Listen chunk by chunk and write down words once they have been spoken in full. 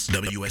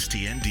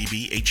WSTN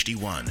DB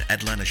HD1,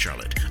 Atlanta,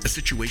 Charlotte, a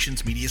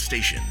Situations Media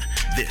station.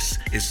 This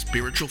is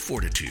Spiritual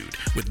Fortitude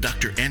with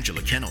Dr.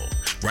 Angela Kinnel,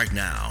 right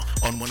now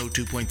on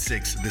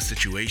 102.6 The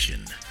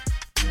Situation.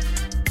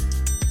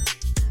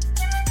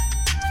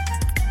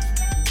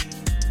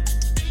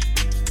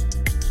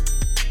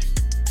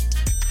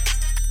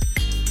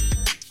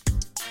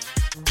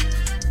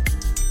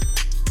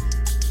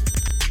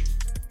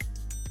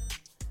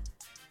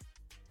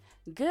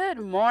 Good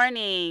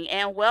morning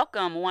and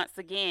welcome once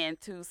again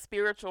to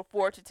Spiritual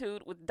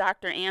Fortitude with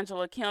Dr.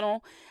 Angela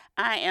Kinnel.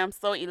 I am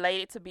so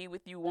elated to be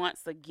with you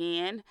once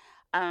again.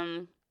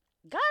 God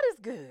is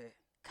good.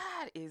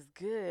 God is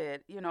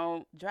good. You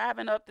know,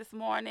 driving up this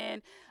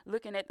morning,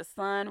 looking at the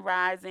sun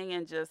rising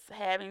and just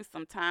having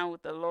some time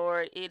with the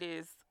Lord. It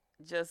is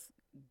just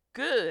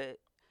good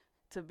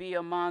to be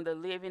among the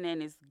living,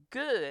 and it's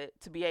good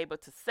to be able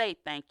to say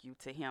thank you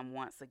to him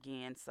once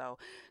again. So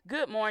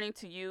good morning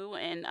to you,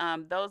 and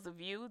those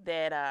of you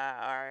that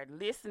are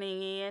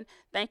listening in,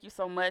 thank you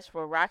so much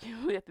for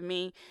rocking with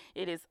me.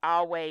 It is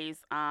always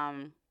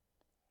an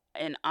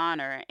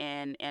honor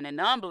and an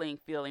humbling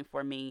feeling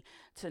for me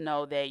to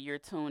know that you're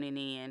tuning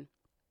in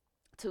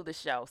to the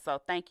show.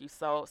 So thank you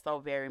so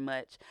very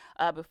much.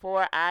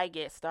 Before I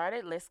get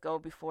started, let's go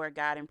before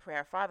God in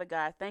prayer. Father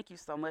God, thank you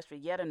so much for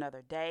yet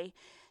another day.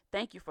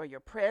 Thank you for your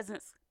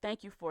presence.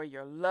 Thank you for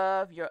your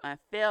love, your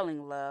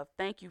unfailing love.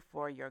 Thank you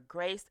for your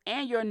grace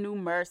and your new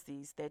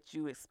mercies that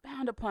you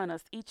expound upon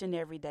us each and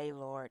every day,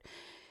 Lord.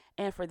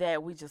 And for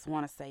that, we just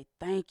want to say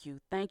thank you.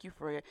 Thank you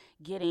for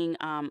getting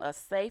us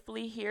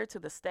safely here to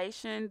the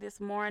station this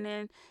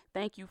morning.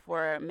 Thank you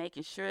for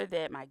making sure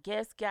that my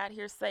guests got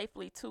here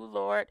safely too,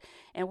 Lord.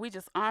 And we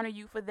just honor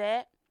you for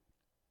that.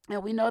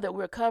 And we know that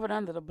we're covered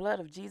under the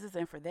blood of Jesus.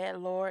 And for that,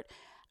 Lord,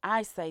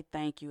 I say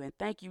thank you, and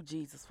thank you,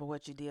 Jesus, for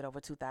what you did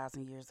over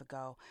 2,000 years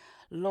ago.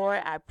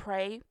 Lord, I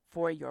pray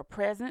for your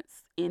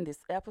presence in this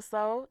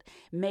episode.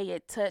 May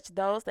it touch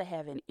those that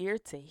have an ear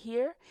to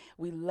hear.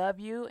 We love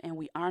you and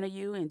we honor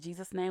you. In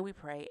Jesus' name we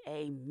pray,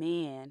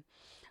 amen.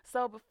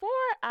 So before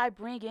I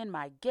bring in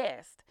my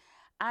guest,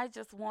 I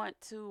just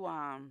want to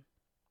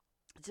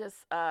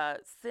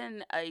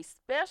send a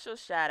special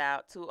shout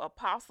out to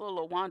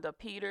Apostle LaWanda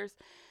Peters.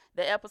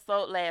 The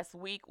episode last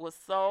week was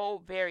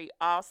so very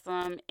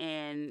awesome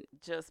and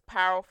just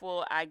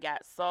powerful. I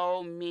got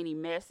so many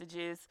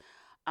messages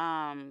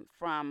from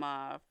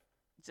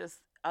just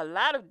a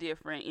lot of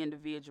different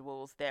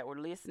individuals that were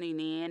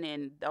listening in,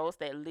 and those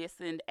that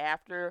listened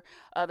after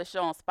the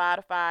show on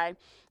Spotify.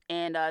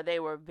 And they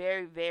were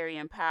very, very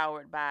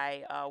empowered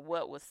by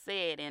what was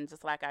said. And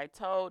just like I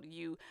told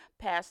you,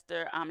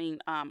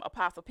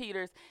 Apostle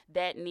Peters,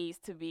 that needs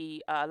to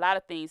be a lot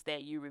of things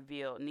that you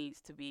revealed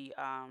needs to be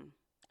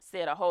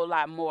said a whole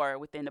lot more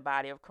within the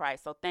body of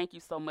Christ. So thank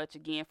you so much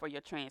again for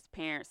your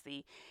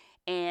transparency,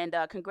 and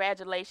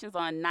congratulations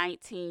on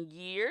 19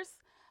 years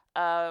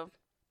of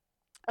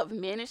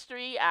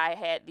ministry. I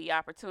had the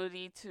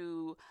opportunity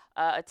to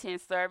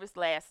attend service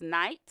last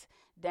night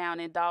down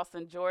in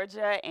Dawson,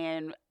 Georgia,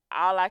 and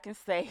all I can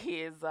say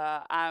is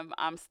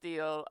I'm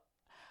still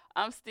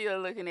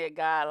looking at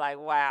God like,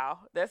 wow.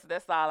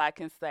 That's all I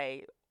can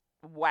say.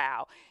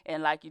 Wow.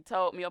 And like you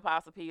told me,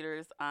 Apostle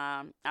Peters,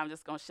 I'm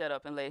just going to shut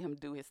up and let him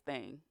do his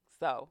thing.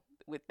 So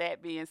with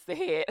that being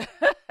said,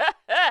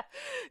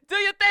 do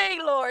your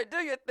thing, Lord, do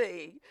your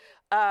thing.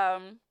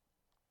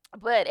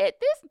 But at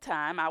this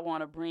time, I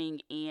want to bring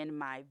in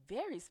my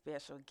very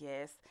special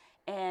guest,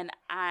 and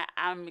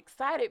I'm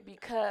excited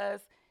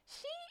because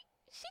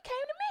she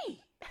came to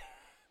me.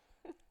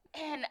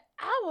 And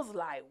I was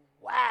like,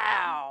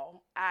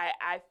 wow.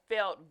 I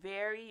felt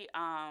very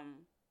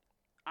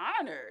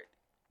honored.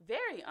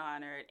 Very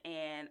honored,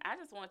 and I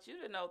just want you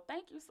to know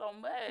thank you so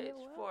much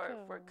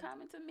for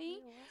coming to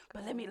me.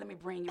 But let me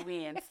bring you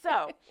in.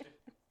 So,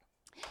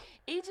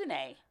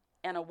 EJene,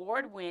 an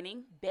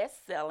award-winning,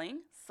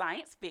 best-selling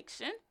science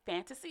fiction,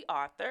 fantasy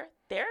author,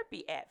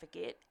 therapy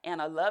advocate, and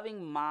a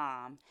loving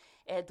mom,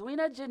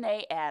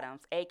 EJene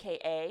Adams,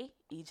 aka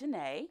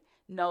EJene,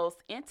 knows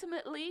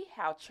intimately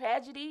how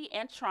tragedy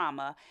and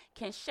trauma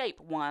can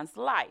shape one's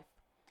life.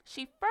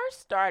 She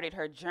first started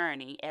her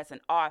journey as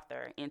an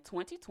author in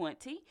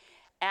 2020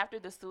 after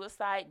the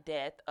suicide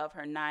death of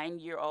her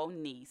 9-year-old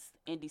niece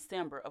in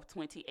December of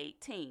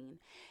 2018,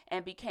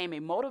 and became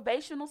a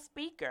motivational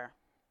speaker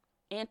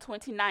in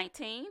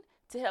 2019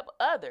 to help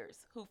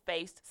others who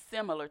faced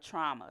similar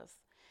traumas.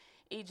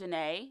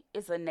 EJene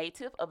is a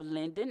native of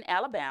Linden,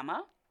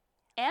 Alabama,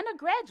 and a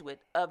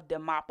graduate of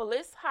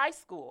Demopolis High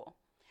School.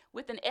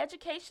 With an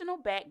educational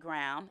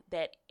background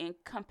that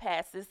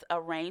encompasses a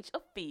range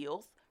of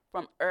fields,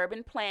 from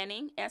urban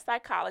planning and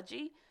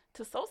psychology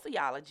to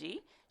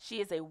sociology, she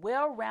is a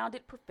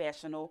well-rounded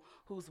professional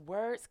whose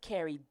words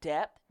carry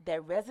depth that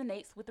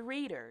resonates with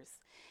readers.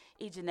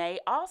 EJene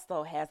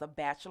also has a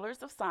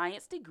Bachelor's of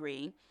Science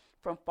degree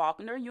from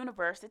Faulkner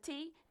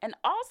University and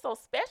also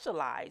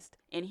specialized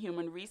in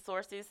human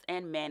resources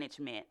and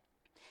management.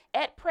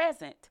 At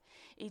present,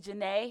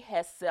 EJene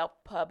has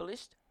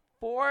self-published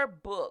 4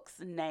 books,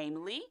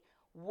 namely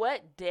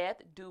What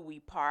Death Do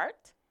We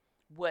Part?,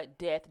 What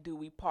Death Do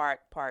We Part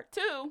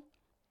 2,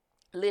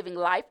 Living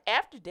Life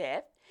After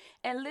Death,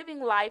 and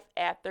Living Life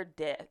After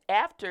Death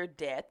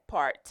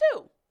Part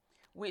 2,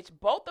 which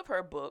both of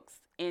her books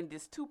in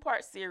this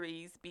 2-part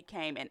series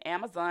became an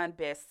Amazon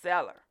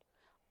bestseller.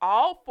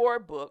 All 4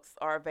 books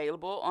are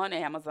available on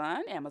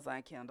Amazon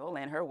Kindle,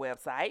 and her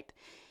website,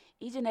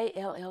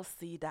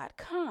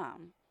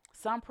 EJeneAllc.com.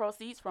 Some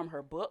proceeds from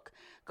her book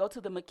go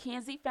to the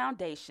McKinsey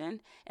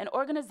Foundation, an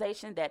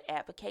organization that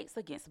advocates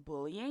against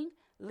bullying,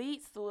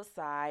 leads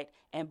suicide,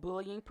 and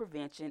bullying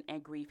prevention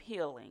and grief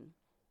healing.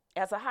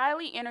 As a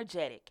highly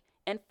energetic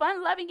and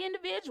fun-loving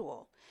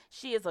individual,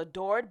 she is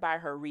adored by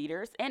her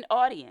readers and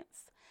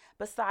audience.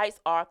 Besides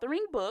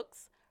authoring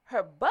books,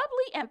 her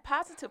bubbly and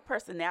positive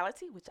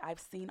personality, which I've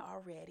seen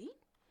already,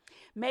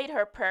 made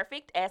her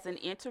perfect as an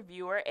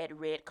interviewer at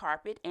red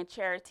carpet and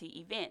charity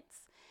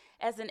events.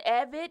 As an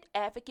avid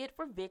advocate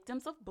for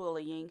victims of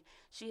bullying,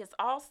 she has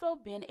also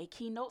been a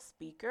keynote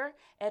speaker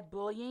at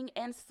bullying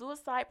and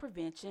suicide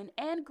prevention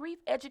and grief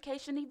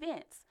education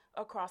events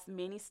across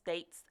many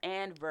states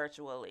and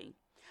virtually.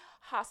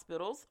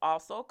 Hospitals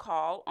also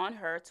call on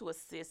her to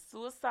assist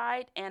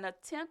suicide and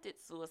attempted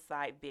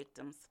suicide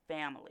victims'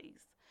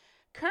 families.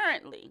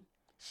 Currently,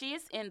 she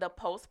is in the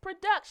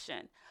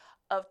post-production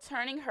of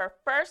turning her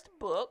first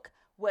book,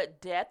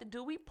 What Death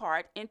Do We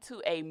Part,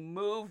 into a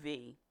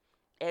movie.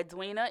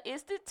 Edwina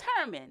is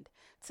determined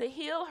to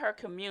heal her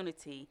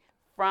community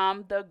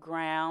from the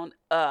ground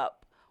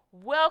up.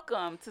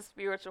 Welcome to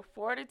Spiritual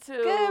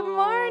Fortitude. Good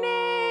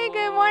morning.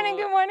 Good morning.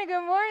 Good morning.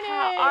 Good morning.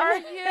 How are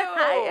you?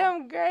 I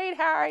am great.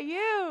 How are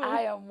you?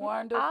 I am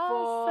wonderful.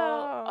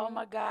 Awesome. Oh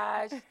my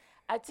gosh.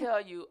 I tell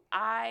you,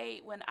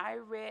 when I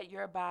read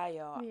your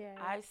bio, Yes.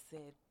 I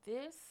said,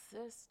 this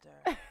sister,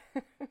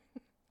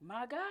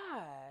 my God.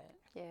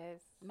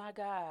 Yes. My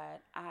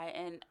God.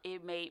 And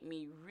it made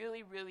me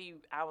really, really,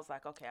 I was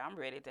like, okay, I'm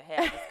ready to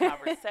have this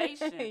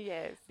conversation.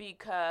 Yes.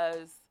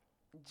 Because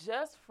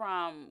just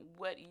from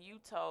what you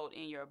told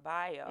in your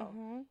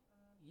bio,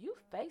 you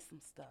face some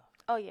stuff.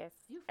 Oh, yes.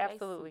 You face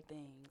Absolutely. some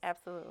things.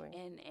 Absolutely.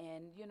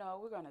 And you know,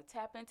 we're going to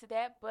tap into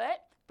that.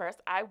 But first,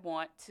 I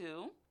want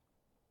to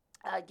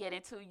get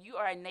into, you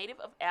are a native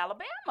of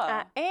Alabama.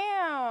 I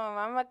am.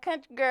 I'm a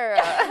country girl.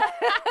 Well,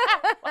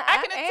 I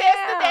can attest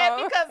to that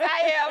because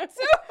I am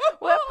too.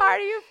 What part are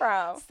you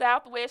from?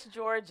 Southwest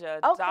Georgia,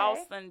 Okay.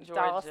 Dawson,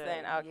 Georgia.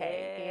 Dawson,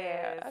 okay.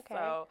 Yes. Yeah, okay.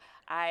 So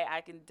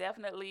I can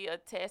definitely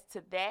attest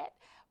to that.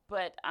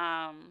 But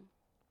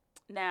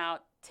now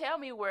tell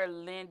me where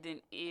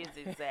Linden is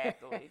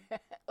exactly.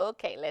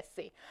 Okay, let's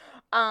see.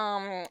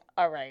 All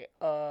right.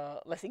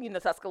 Let's see. You know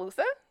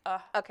Tuscaloosa?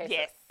 Okay.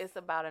 Yes. So it's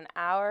about an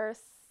hour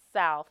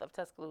south of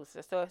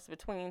Tuscaloosa. So it's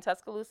between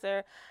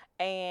Tuscaloosa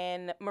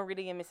and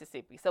Meridian,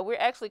 Mississippi. So we're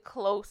actually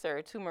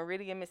closer to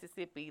Meridian,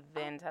 Mississippi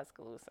than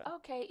Tuscaloosa.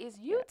 Okay, is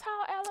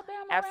Utah,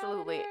 Alabama?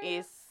 Absolutely. around there?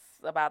 It's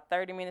about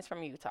 30 minutes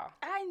from Utah.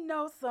 I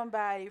know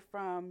somebody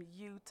from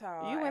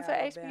Utah. You went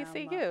Alabama. to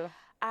HBCU.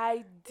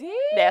 I did.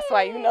 That's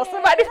why you know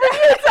somebody from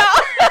Utah.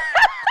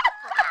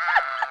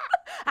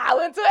 I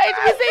went to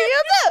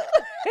HBCU too.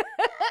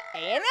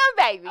 A&M,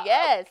 baby.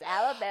 Yes.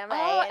 Alabama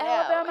A&M.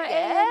 Alabama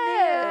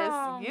yes.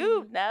 A&M.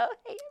 You know.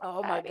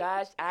 Oh my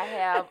gosh, I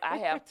have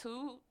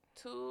two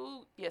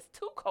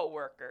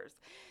coworkers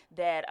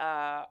that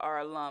are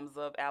alums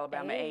of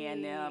Alabama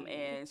A&M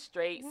and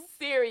straight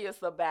serious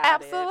about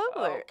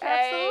Absolutely. it.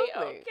 Okay,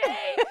 Absolutely.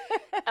 okay.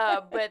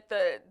 But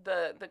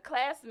the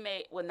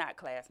classmate, well, not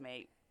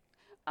classmate.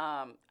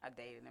 I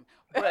dated him,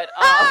 but it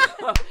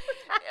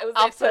was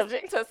Off at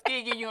subject.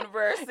 Tuskegee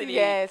University.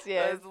 Yes.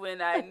 Was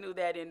when I knew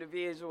that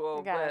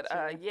individual. But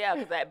Gotcha. yeah,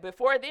 because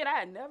before then I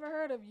had never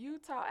heard of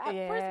Utah. First when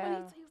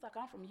Yeah. he was like,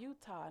 I'm from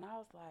Utah, and I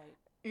was like,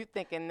 You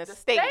thinking the The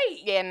state?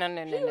 state. Yeah, no.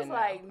 he was no.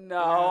 like,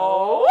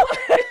 no.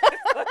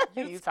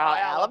 Utah,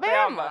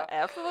 Alabama.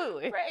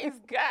 Absolutely. Praise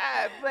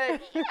God.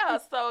 But yeah,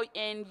 so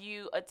and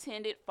you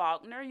attended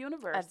Faulkner I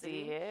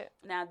University. did.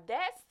 Now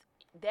that's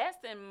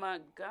in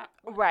Montgomery.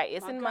 Right,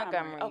 it's in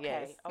Montgomery. Okay,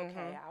 Yes. okay.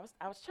 Mhm.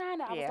 I was trying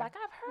to. I was Yeah. like,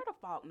 I've heard of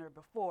Faulkner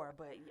before,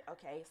 but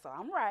okay, so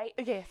I'm right.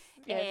 Yes.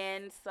 Yes.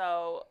 And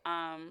so,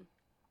 and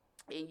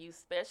you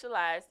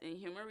specialized in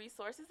human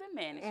resources and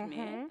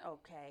management.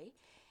 Okay,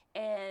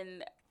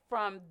 and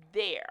from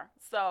there,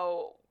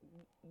 so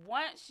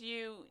once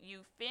you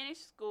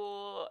finished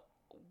school,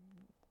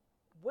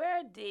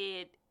 where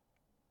did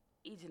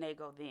EJene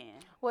go then?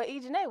 Well,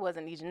 EJene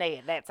wasn't EJene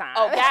at that time.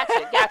 Oh,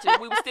 gotcha.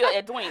 We were still at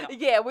Edwina.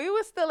 Yeah, we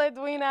were still at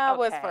Edwina. I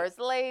was Okay. first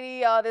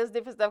lady, all this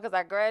different stuff, because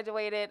I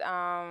graduated,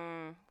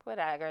 I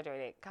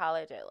graduated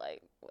college at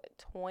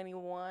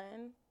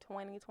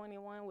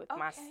 2021 with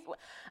my, Okay.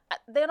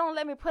 they don't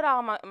let me put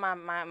all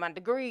my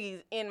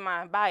degrees in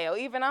my bio.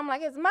 Even I'm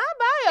like, it's my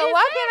bio.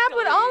 Why can't I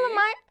put all of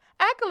my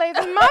accolades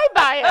in my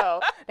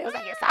bio? They was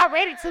like, it's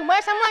already too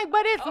much. I'm like,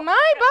 but it's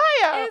my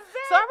bio.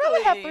 So I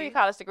really have 3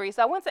 college degrees.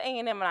 So I went to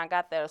A&M and I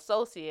got the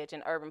associate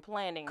in urban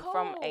planning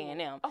from Cool.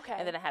 A&M. Okay.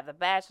 And then I have the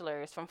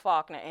bachelor's from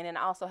Faulkner, and then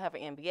I also have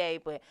an MBA,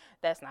 but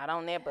that's not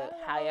on there. But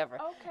Hello. however,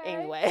 Okay.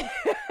 anyway.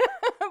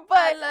 But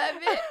I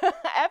love it.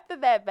 after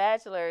that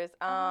bachelor's,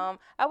 I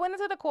went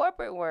into the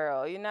corporate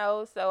world,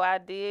 so I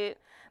did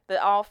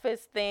the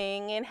office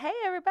thing, and hey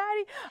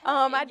everybody,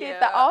 I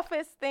did the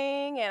office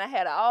thing, and I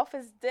had an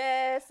office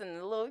desk and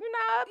a little,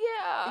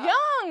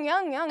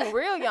 young,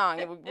 real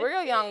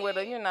young with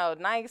a,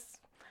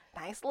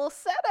 nice little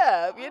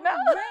setup, Man.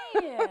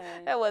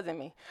 That wasn't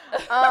me.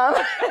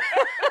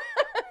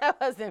 That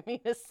wasn't me,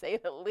 to say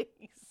the least.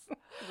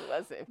 It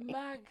wasn't me.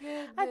 My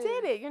goodness. I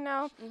did it,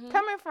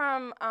 Coming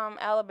from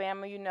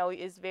Alabama,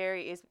 is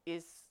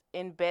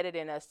embedded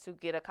in us to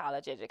get a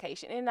college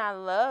education. And I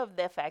love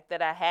the fact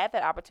that I had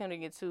that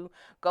opportunity to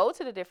go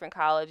to the different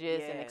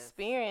colleges and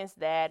experience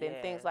that and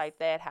things like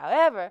that.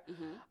 However,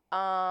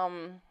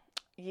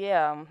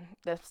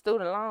 the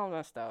student loans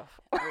and stuff.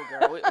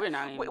 We're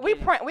not even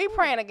we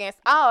praying against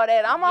all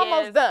that. I'm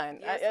almost done.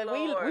 Yes,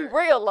 we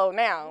real low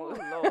now.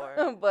 Oh,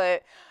 Lord.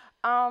 But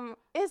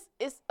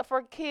it's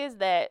for kids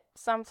that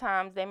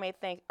sometimes they may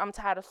think, I'm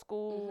tired of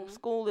school.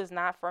 School is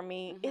not for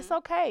me. It's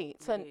okay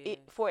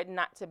for it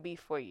not to be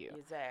for you.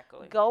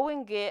 Exactly. Go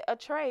and get a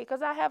trade,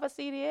 because I have a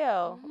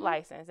CDL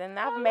license, and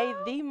I've made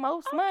the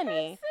most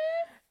money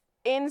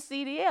in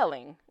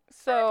CDLing.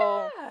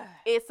 So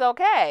it's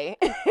okay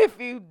if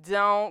you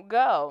don't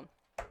go,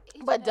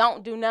 but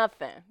don't do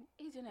nothing.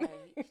 EJene,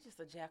 you're just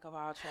a jack of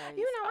all trades.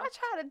 I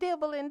try to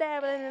dibble and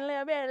dabble and a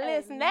little bit of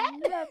this and that.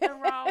 Nothing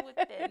wrong with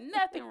that.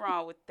 Nothing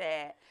wrong with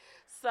that.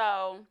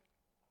 So,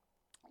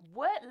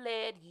 what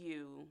led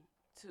you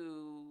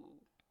to?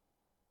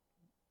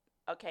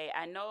 Okay,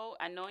 I know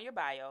in your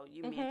bio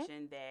you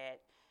mentioned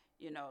that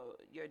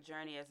your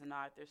journey as an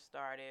author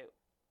started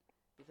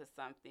because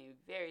something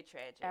very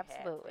tragic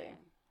happened.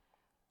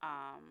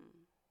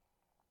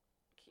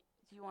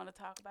 Do you want to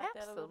talk about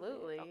that a little bit?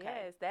 Absolutely.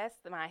 Okay. Yes, that's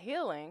my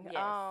healing.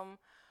 Yes.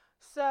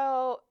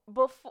 So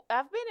before,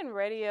 I've been in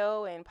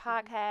radio and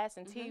podcasts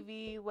and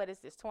TV. What is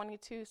this?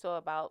 22. So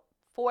about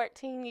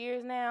 14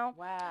 years now.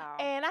 Wow.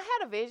 And I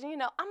had a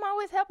vision, I'm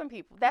always helping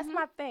people. That's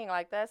my thing.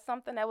 Like, that's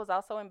something that was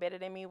also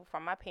embedded in me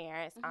from my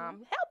parents.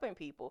 Helping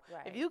people.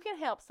 Right. If you can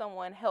help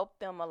someone, help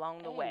them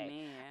along the way.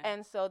 Amen.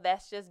 And so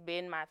that's just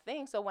been my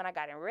thing. So when I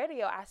got in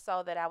radio, I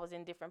saw that I was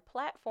in different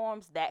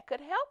platforms that could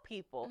help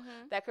people,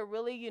 that could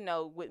really,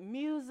 with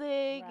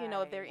music,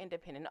 if they're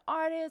independent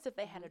artists, if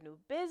they had a new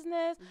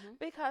business,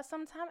 because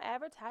sometimes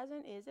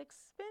advertising is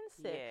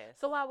expensive. Yes.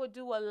 So I would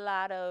do a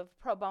lot of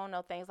pro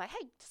bono things like,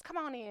 hey, just come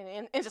on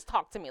in and just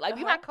talk to me. Like,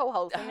 be my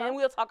co-host, and then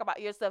we'll talk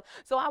about your stuff.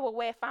 So I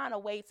would find a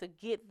way to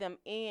get them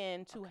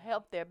in to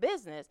help their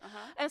business.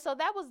 And so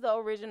that was the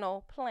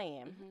original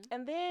plan.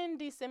 And then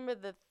December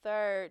the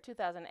 3rd,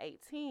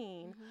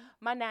 2018,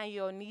 my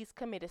 9-year-old niece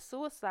committed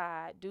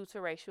suicide due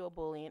to racial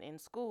bullying in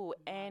school,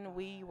 and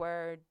we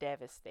were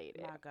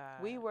devastated. My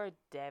God. We were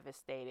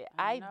devastated.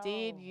 I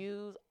did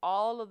use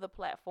all of the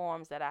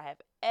platforms that I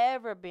have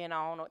ever been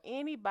on, or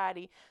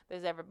anybody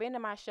that's ever been to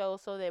my show,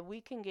 so that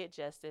we can get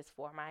justice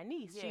for my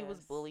niece. She was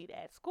bullied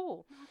at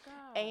school.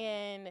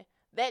 And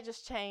that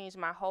just changed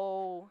my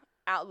whole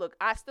outlook.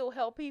 I still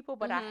help people,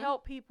 but I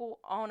help people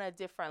on a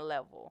different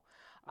level.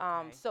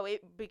 So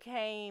it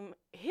became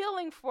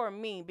healing for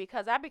me,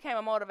 because I became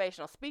a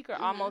motivational speaker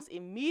almost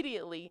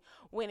immediately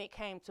when it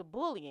came to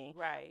bullying.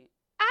 Right.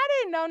 I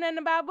didn't know nothing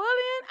about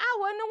bullying. I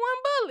wasn't the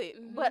one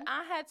bullied. But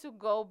I had to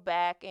go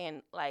back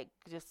and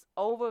just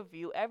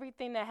overview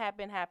everything that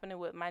happening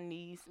with my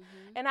niece.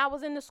 And I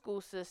was in the school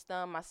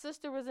system. My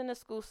sister was in the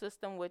school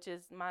system, which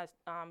is my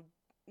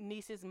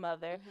niece's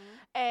mother,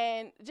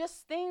 and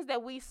just things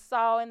that we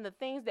saw and the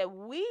things that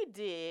we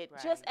did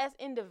just as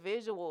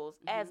individuals,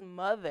 as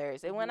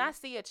mothers. And when I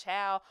see a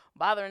child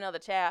bother another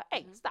child,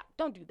 hey, stop,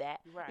 don't do that.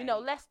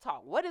 Let's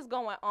talk. What is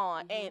going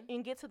on?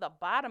 And get to the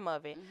bottom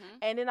of it.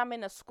 And then I'm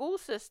in a school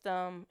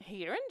system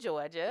here in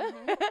Georgia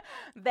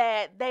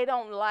that they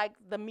don't like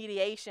the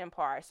mediation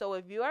part. So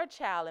if your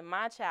child and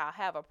my child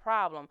have a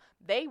problem,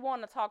 they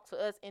want to talk to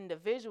us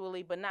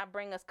individually, but not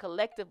bring us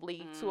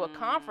collectively to a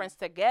conference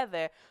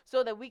together,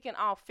 so that we can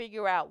all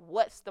figure out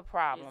what's the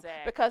problem.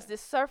 Exactly. Because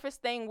this surface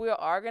thing we're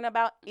arguing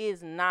about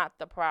is not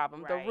the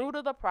problem. The root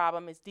of the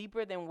problem is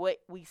deeper than what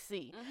we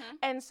see.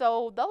 And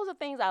so those are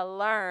things I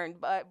learned.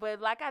 But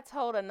like I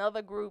told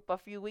another group a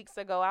few weeks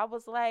ago, I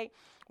was like,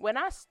 when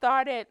I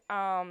started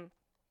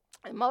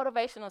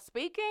motivational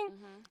speaking,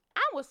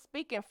 I was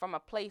speaking from a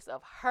place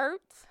of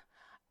hurt,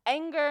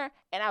 anger,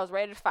 and I was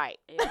ready to fight.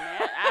 Yeah,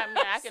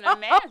 I can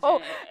imagine.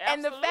 Absolutely.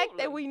 And the fact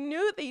that we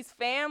knew these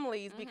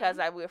families, because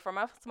we're from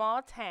a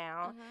small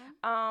town,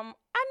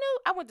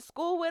 I went to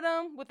school with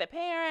them, with their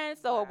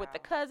parents, or with the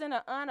cousin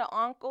or aunt or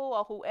uncle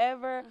or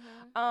whoever.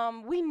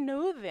 We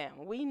knew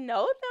them. We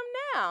know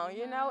them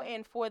now,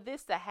 and for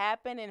this to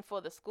happen, and for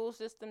the school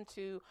system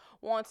to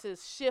want to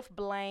shift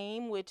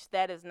blame, which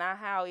that is not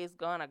how it's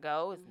going to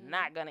go. It's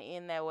not going to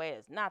end that way.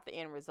 It's not the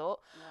end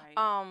result.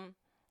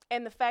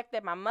 And the fact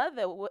that my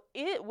mother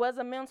it was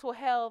a mental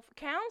health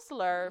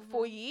counselor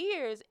for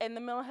years in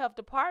the mental health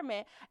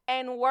department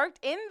and worked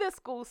in the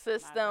school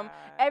system,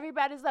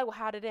 everybody's like, well,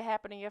 how did it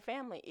happen in your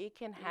family? It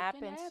can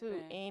happen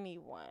to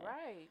anyone.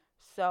 Right.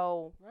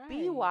 So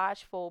be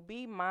watchful,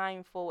 be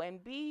mindful,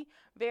 and be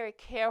very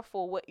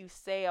careful what you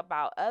say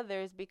about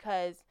others,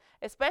 because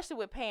especially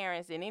with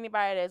parents and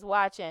anybody that's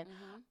watching,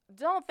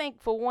 don't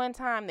think for one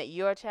time that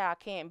your child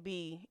can't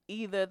be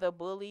either the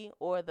bully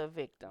or the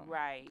victim.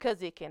 Right.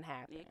 Because it can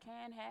happen. It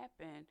can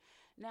happen.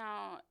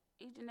 Now,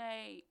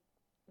 EJene,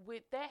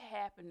 with that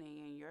happening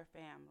in your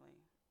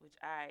family, which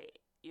I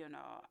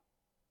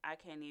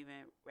can't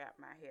even wrap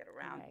my head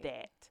around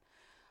that.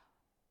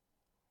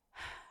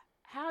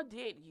 How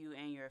did you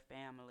and your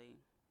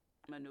family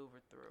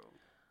maneuver through?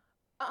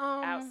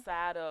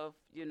 Outside of,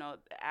 the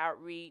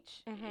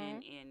outreach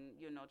and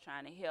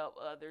trying to help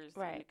others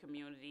in the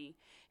community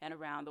and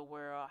around the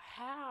world,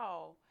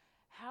 how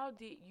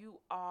did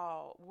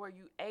were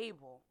you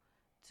able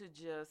to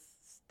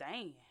just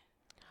stand?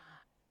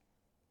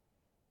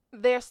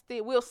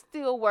 We're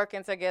still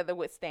working together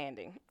with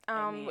standing.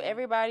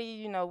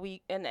 Everybody,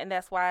 and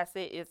that's why I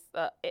say it's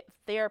a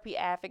therapy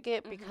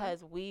advocate,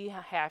 because we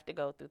have to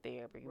go through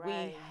therapy.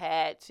 We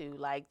had to,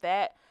 like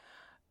that.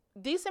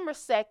 December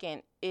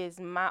 2nd is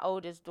my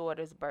oldest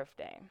daughter's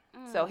birthday.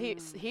 So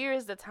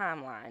here's the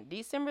timeline.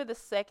 December the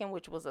 2nd,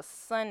 which was a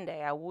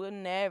Sunday, I will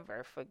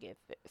never forget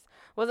this,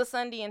 was a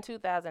Sunday in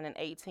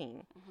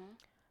 2018.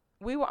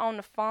 We were on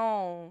the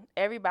phone.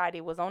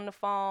 Everybody was on the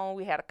phone.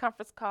 We had a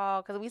conference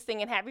call because we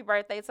singing happy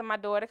birthday to my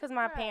daughter, because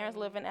my parents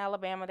live in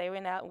Alabama. They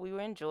were we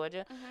were in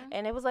Georgia.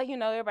 And it was like,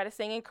 everybody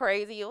singing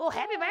crazy. Oh,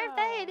 happy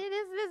birthday.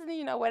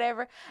 This,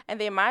 whatever. And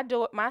then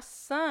my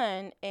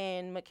son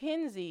and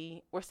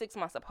Mackenzie were 6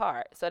 months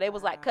apart. So they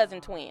was like cousin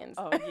twins.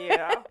 Oh,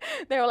 yeah.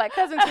 They were like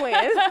cousin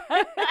twins.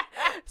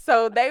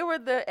 So they were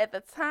at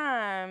the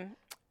time...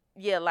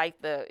 Yeah,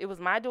 it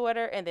was my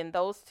daughter, and then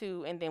those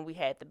two, and then we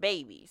had the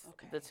babies,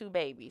 the two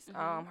babies.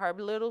 Her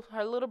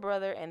little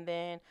brother, and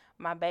then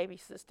my baby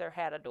sister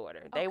had a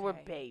daughter. They were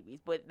babies,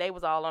 but they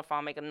was all on the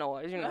phone making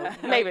noise,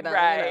 maybe not,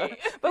 right.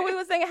 But we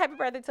was singing happy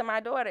birthday to my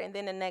daughter, and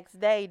then the next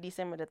day,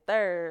 December the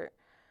 3rd,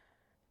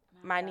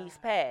 my niece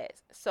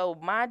passed. So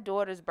my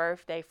daughter's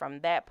birthday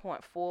from that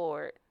point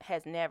forward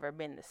has never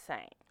been the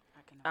same.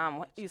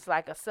 It's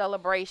like a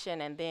celebration,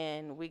 and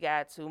then we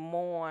got to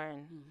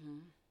mourn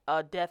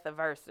a death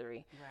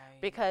anniversary,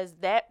 because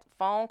that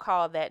phone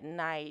call that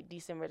night,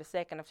 December the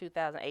 2nd of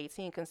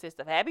 2018, consists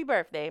of happy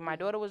birthday. My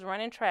daughter was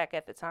running track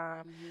at the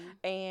time,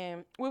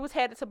 and we was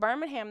headed to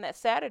Birmingham that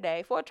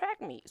Saturday for a track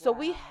meet. So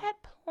we had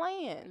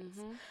plans.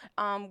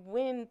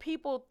 When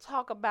people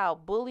talk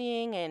about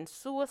bullying and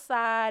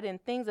suicide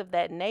and things of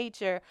that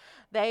nature,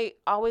 they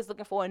always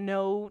looking for a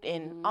note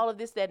and all of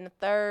this, that, and the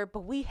third,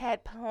 but we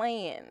had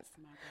plans.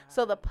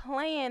 So the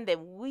plan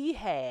that we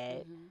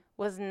had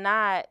was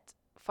not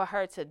for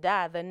her to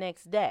die the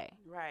next day.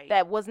 Right.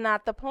 That was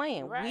not the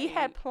plan. Right. We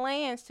had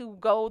plans to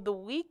go the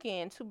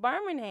weekend to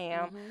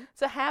Birmingham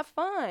to have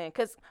fun,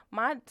 because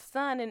my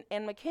son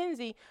and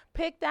Mackenzie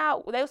they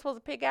were supposed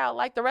to pick out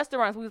like the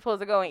restaurants we were supposed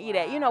to go and eat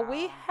at.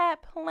 We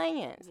had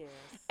plans. Yes.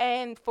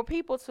 And for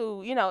people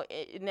to,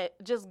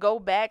 just go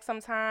back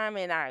sometime,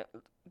 and I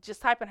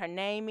just typing her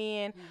name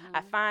in,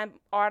 I find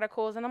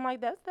articles, and I'm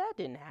like, that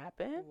didn't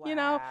happen.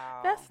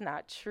 That's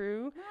not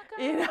true.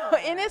 And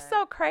it's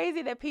so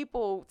crazy that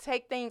people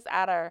take things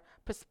out of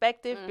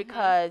perspective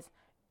because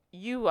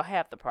you will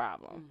have the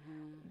problem.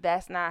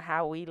 That's not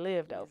how we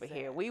lived over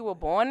here. We were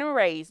born and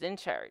raised in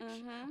church.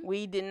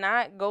 We did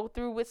not go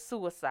through with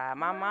suicide.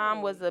 My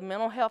mom was a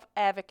mental health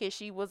advocate.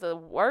 She was a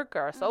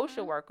worker, a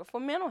social worker for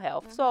mental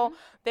health. So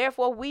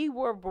therefore, we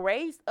were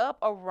raised up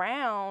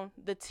around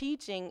the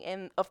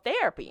teaching of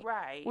therapy.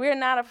 Right. We're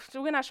not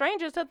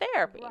strangers to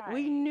therapy. Right.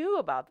 We knew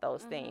about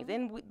those things,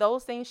 and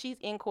those things she's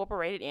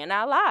incorporated in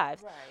our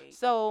lives. Right.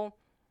 So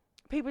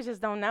people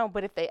just don't know.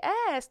 But if they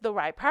asked the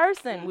right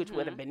person, which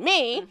would have been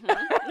me,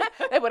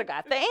 they would have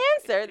got the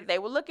answer that they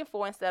were looking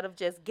for instead of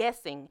just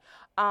guessing.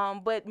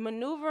 But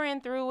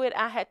maneuvering through it,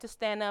 I had to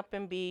stand up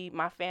and be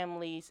my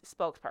family's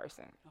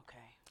spokesperson. Okay.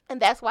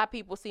 And that's why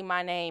people see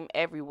my name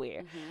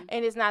everywhere.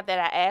 And it's not that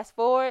I asked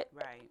for it.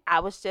 Right. I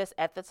was just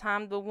at the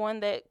time the one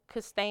that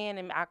could stand,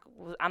 and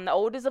I'm the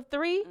oldest of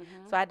three,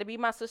 so I had to be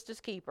my sister's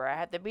keeper. I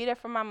had to be there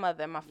for my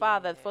mother and my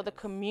father, for the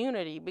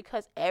community,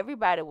 because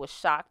everybody was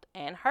shocked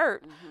and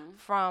hurt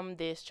from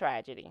this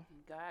tragedy.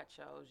 God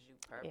chose you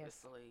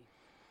purposely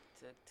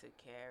to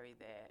carry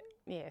that.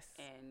 Yes.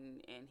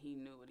 And he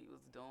knew what he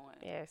was doing.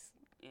 Yes.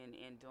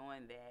 In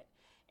doing that,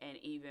 and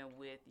even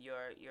with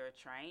your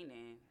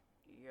training,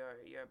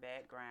 your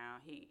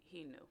background,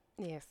 he knew.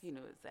 Yes. He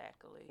knew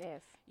exactly.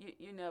 Yes.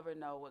 You never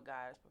know what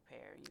God is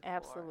preparing you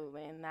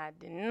Absolutely. And I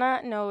did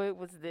not know it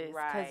was this.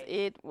 Because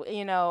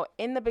Right.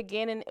 in the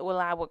beginning,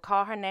 I would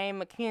call her name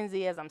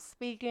Mackenzie as I'm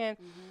speaking.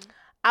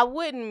 I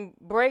wouldn't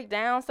break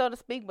down, so to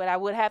speak, but I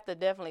would have to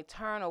definitely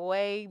turn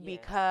away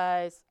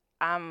because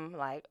I'm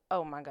like,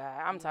 oh my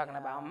God, I'm talking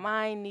about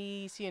my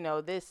niece. You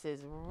know, this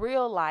is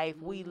real life.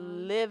 We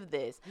live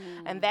this.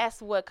 And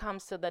that's what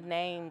comes to the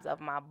names of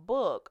my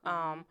book.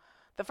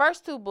 The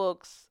first 2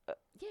 books,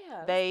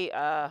 they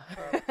have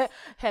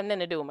nothing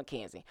to do with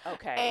Mackenzie.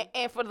 Okay.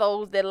 And for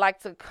those that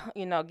like to,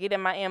 get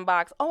in my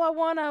inbox, oh, I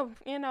want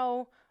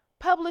to,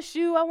 publish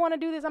you. I want to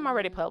do this. I'm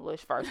already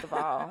published, first of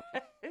all.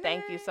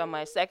 Thank you so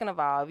much. Second of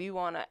all, if you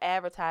want to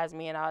advertise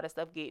me and all that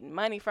stuff, getting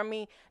money from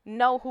me,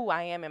 know who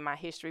I am in my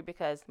history,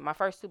 because my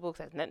first 2 books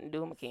has nothing to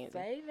do with Mackenzie.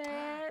 Say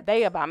that.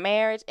 They about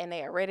marriage, and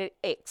they are rated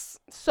X.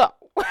 So.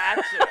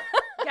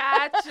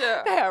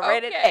 Gotcha. They are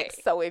rated X.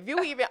 So if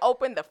you even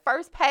open the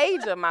first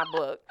page of my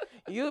book,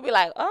 you'll be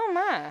like, oh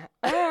my,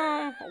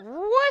 where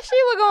she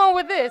was going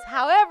with this?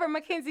 However,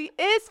 Mackenzie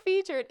is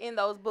featured in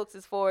those books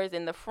as far as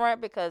in the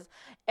front, because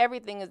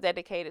everything is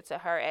dedicated to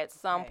her at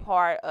some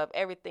part of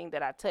everything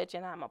that I touch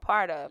and I'm a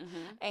part of.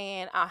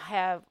 And I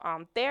have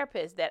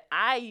therapists that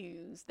I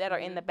use that are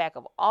in the back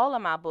of all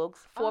of my books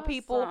for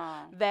people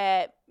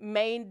that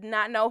may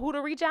not know who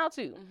to reach out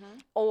to.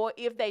 Or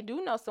if they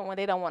do know someone,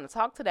 they don't want to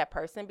talk to that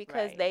person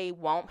because they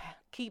won't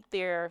keep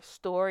their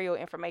story or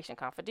information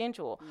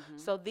confidential.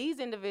 So these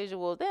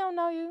individuals, they don't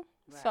know you.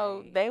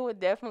 So they would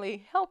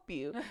definitely help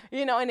you,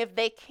 and if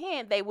they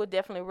can't, they would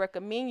definitely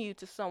recommend you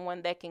to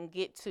someone that can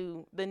get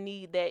to the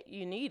need that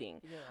you're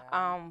needing.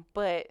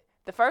 But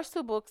the first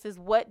 2 books is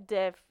What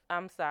Death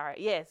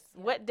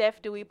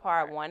Do We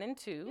Part 1 and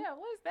 2. Yeah,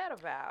 what is that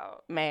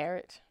about?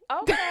 Marriage.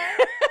 Okay.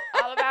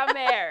 All about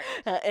marriage.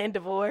 And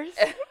divorce.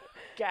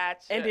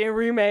 Gotcha. And then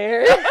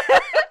remarriage.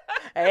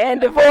 And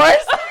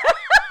divorce.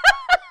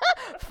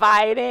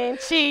 Fighting,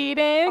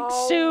 cheating,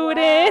 shooting,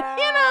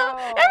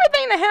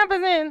 everything that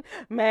happens in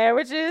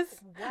marriages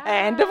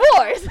and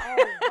divorce.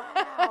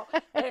 Wow.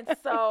 And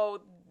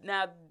so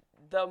now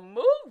the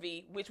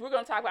movie, which we're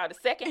going to talk about the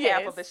second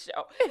half of the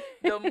show,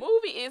 the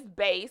movie is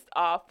based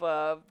off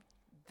of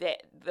the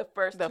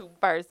first book.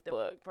 First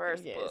book.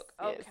 Yes.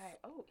 Okay.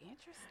 Oh,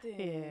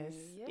 interesting.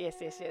 Yes.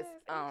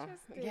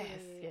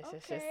 Yes.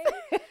 Okay.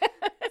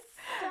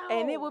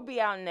 And it will be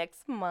out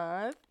next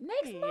month.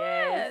 Next month.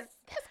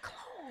 That's close.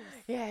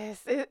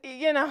 Yes.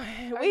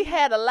 We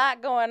had a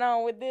lot going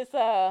on with this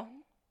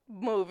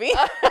movie.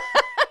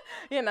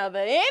 The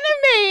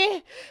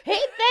enemy, he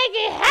think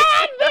he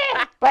had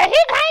me, but he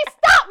can't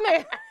stop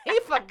me. He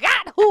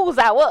forgot whose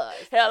I was.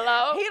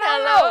 Hello? He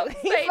don't know.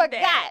 He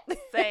forgot.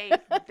 Say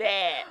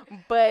that.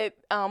 But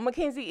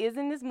Mackenzie is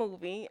in this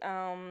movie,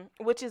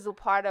 which is a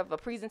part of a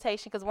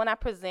presentation, because when I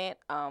present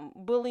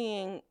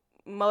bullying,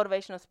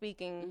 motivational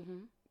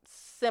speaking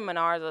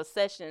seminars or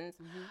sessions,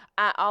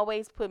 I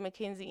always put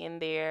Mackenzie in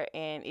there,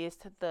 and it's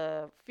to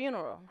her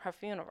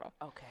funeral.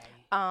 Okay.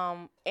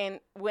 And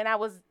when I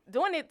was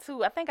doing it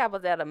too, I think I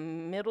was at a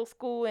middle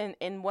school,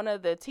 and one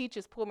of the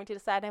teachers pulled me to the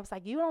side and was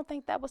like, you don't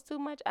think that was too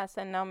much? I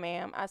said, no,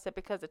 ma'am. I said,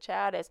 because a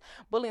child that's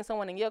bullying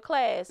someone in your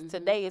class,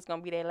 today is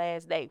going to be their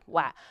last day.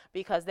 Why?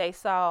 Because they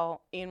saw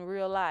in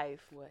real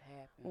life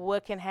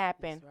what can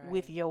happen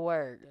with your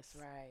words. That's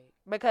right.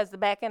 Because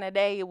back in the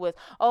day, it was,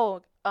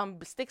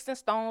 sticks and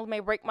stones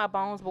may break my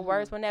bones, but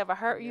words will never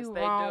hurt you.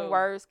 Wrong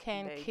words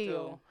can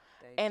kill.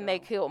 They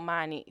killed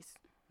my niece.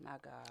 My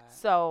God.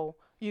 So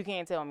you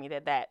can't tell me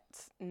that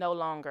that's no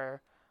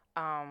longer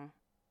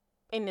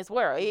in this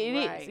world.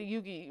 It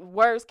is.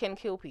 Words can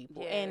kill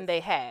people, and they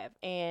have.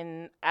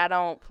 And I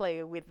don't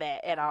play with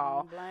that at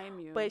all. I don't blame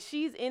you. But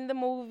she's in the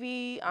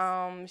movie.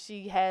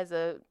 She has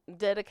a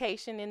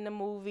dedication in the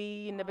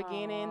movie, in the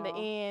beginning, the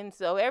end.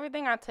 So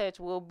everything I touch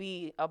will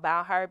be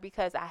about her,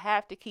 because I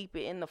have to keep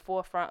it in the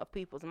forefront of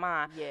people's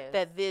mind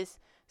that this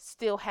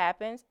still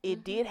happens.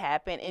 It did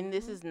happen, and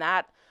this is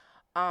not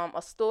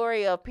a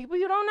story of people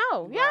you don't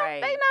know. Yeah,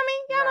 they know me.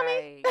 Y'all know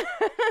me.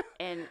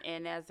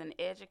 And as an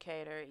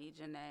educator,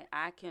 EJene,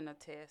 I can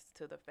attest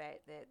to the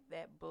fact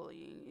that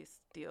bullying is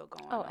still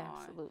going on. Oh,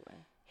 absolutely.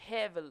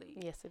 Heavily.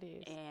 Yes, it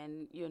is.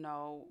 And,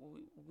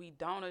 we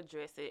don't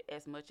address it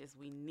as much as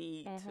we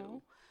need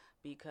to,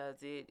 because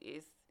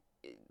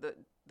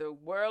the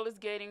world is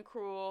getting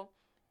cruel,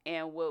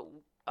 and what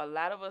a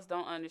lot of us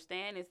don't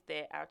understand is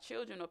that our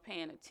children are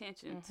paying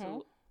attention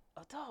to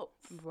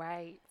adults.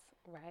 Right.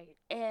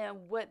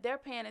 And what they're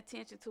paying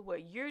attention to,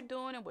 what you're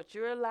doing and what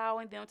you're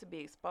allowing them to be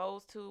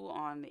exposed to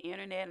on the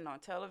internet and on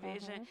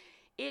television,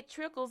 it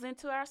trickles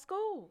into our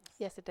schools.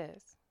 Yes, it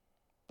does.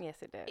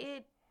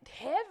 It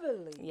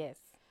heavily. Yes.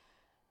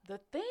 The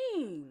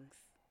things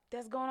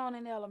that's going on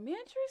in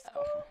elementary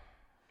school.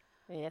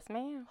 Yes,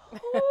 ma'am.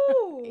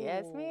 Ooh.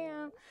 Yes,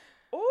 ma'am.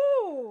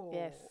 Ooh.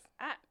 Yes.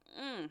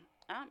 I'm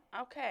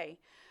okay.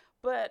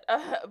 But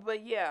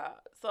yeah,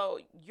 so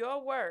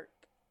your work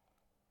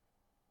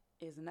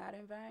is not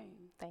in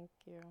vain. Thank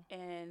you.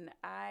 And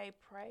I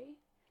pray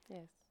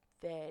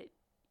that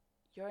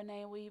your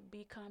name will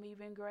become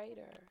even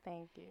greater.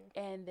 Thank you.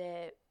 And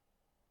that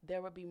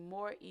there will be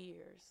more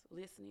ears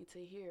listening to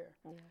hear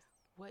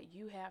what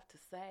you have to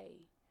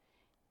say.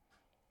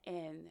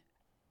 And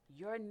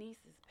your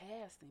niece is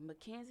passing.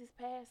 Mackenzie's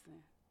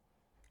passing.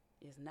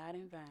 is not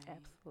in vain.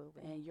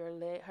 Absolutely. And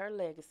her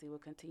legacy will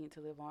continue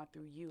to live on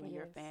through you and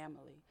your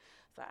family.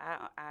 So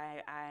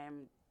I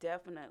am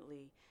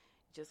definitely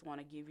just want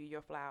to give you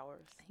your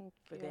flowers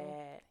for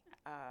that.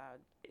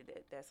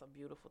 That's a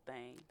beautiful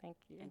thing. Thank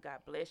you. And God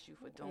bless you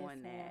for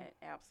doing that.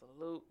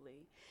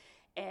 Absolutely.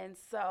 And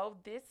so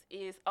this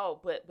is,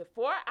 but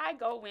before I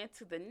go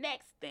into the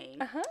next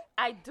thing,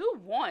 I do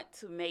want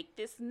to make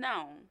this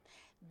known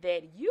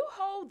that you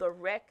hold the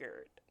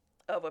record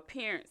of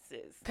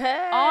appearances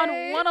on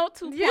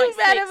 102.6 You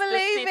better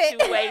believe The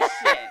Situation.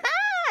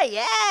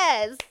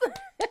 Yes.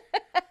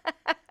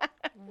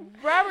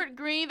 Robert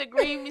Green, the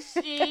Green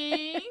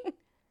Machine,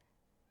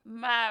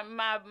 my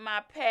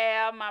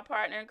pal, my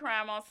partner in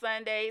crime on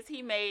Sundays,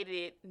 he made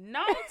it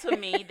known to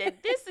me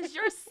that this is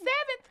your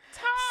 7th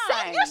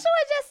time. You sure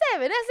it's just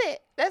 7?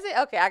 That's it.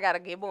 Okay, I gotta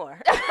get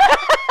more.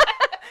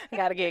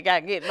 gotta get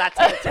about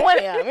 10,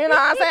 20 of them. You know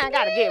what I'm saying? I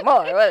gotta get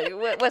more.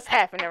 What's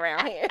happening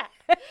around here?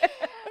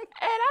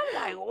 And I'm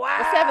like, wow.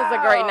 The 7's a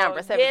great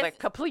number. 7's a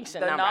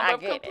completion number. The number I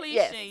of get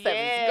completion. It. Yes, 7's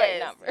a great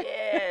number.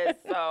 Yes.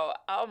 So,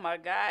 oh my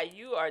God,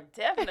 you are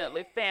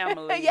definitely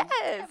family.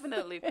 Yes.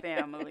 Definitely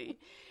family.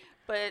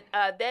 But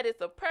that is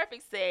a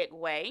perfect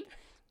segue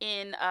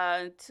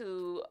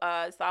into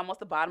it's almost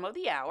the bottom of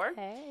the hour.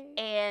 Hey.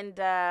 And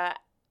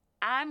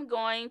I'm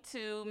going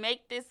to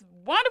make this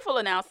wonderful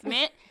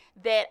announcement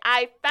that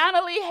I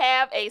finally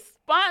have a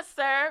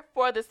sponsor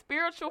for the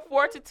Spiritual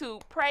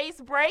Fortitude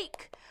Praise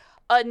Break.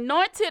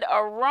 Anointed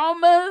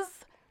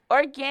Aromas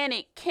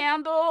Organic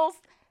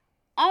Candles,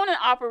 owned and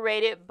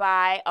operated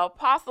by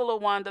Apostle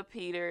LaWanda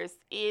Peters,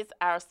 is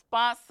our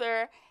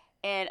sponsor.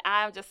 And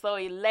I'm just so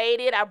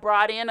elated. I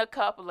brought in a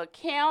couple of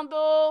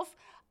candles.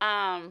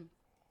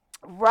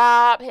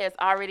 Rob has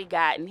already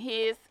gotten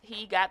his.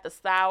 He got the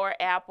sour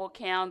apple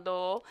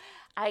candle.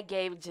 I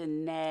gave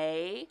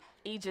EJene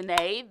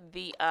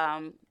the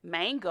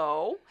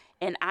mango.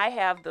 And I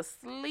have the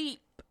sleep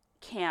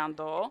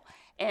candle.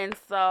 And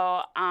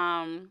so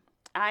I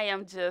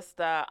am just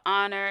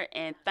honored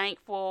and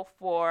thankful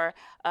for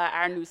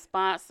our new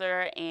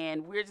sponsor.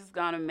 And we're just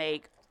going to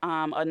make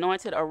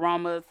Anointed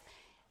Aromas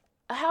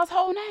a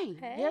household name.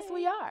 Hey. Yes,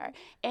 we are.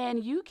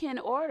 And you can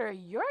order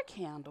your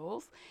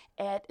candles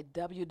at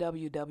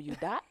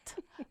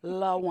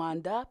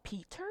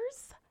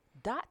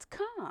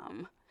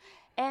www.lawandapeters.com.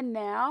 And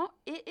now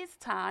it is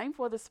time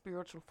for the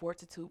Spiritual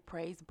Fortitude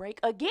Praise Break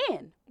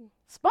again,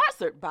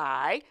 sponsored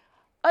by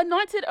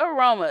Anointed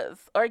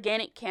Aromas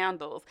Organic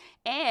Candles.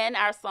 And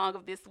our song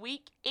of this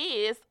week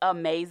is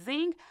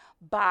Amazing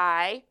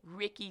by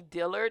Ricky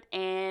Dillard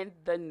and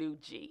the New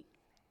G.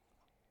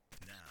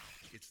 Now,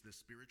 it's the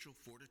Spiritual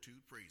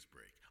Fortitude Praise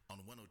Break on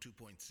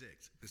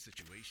 102.6 The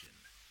Situation.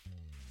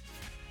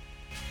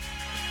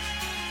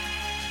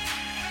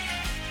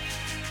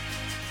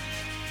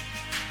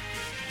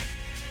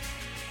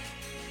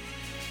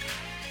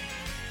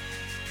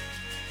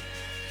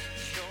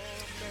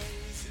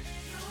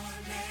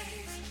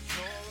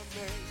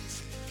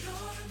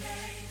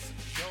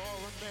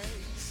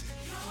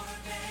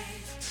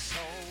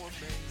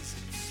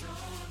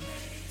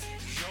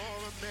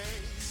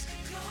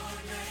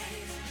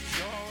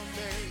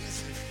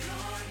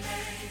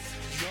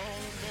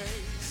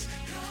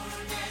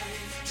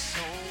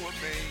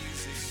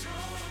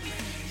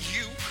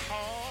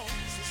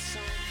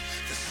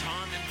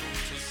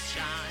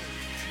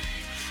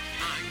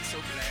 So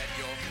glad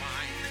you're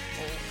mine.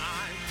 Oh,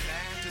 I'm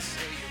glad to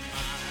say you're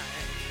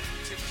mine.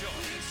 To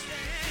join you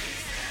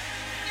stand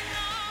in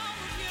all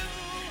of you.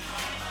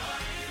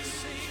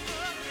 Sing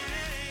your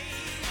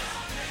name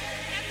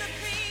and the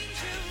things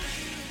you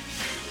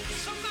do.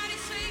 Somebody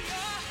say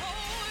you're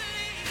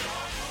holy.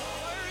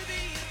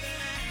 Worthy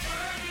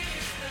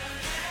is the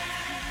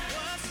Lamb. Who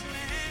was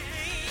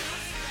slain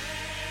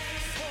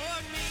for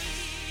me.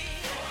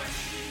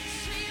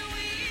 See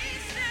we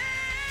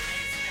stand.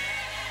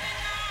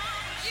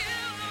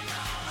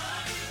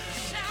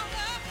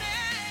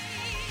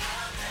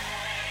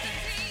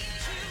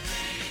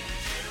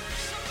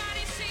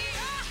 Somebody see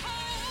your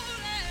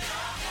holy.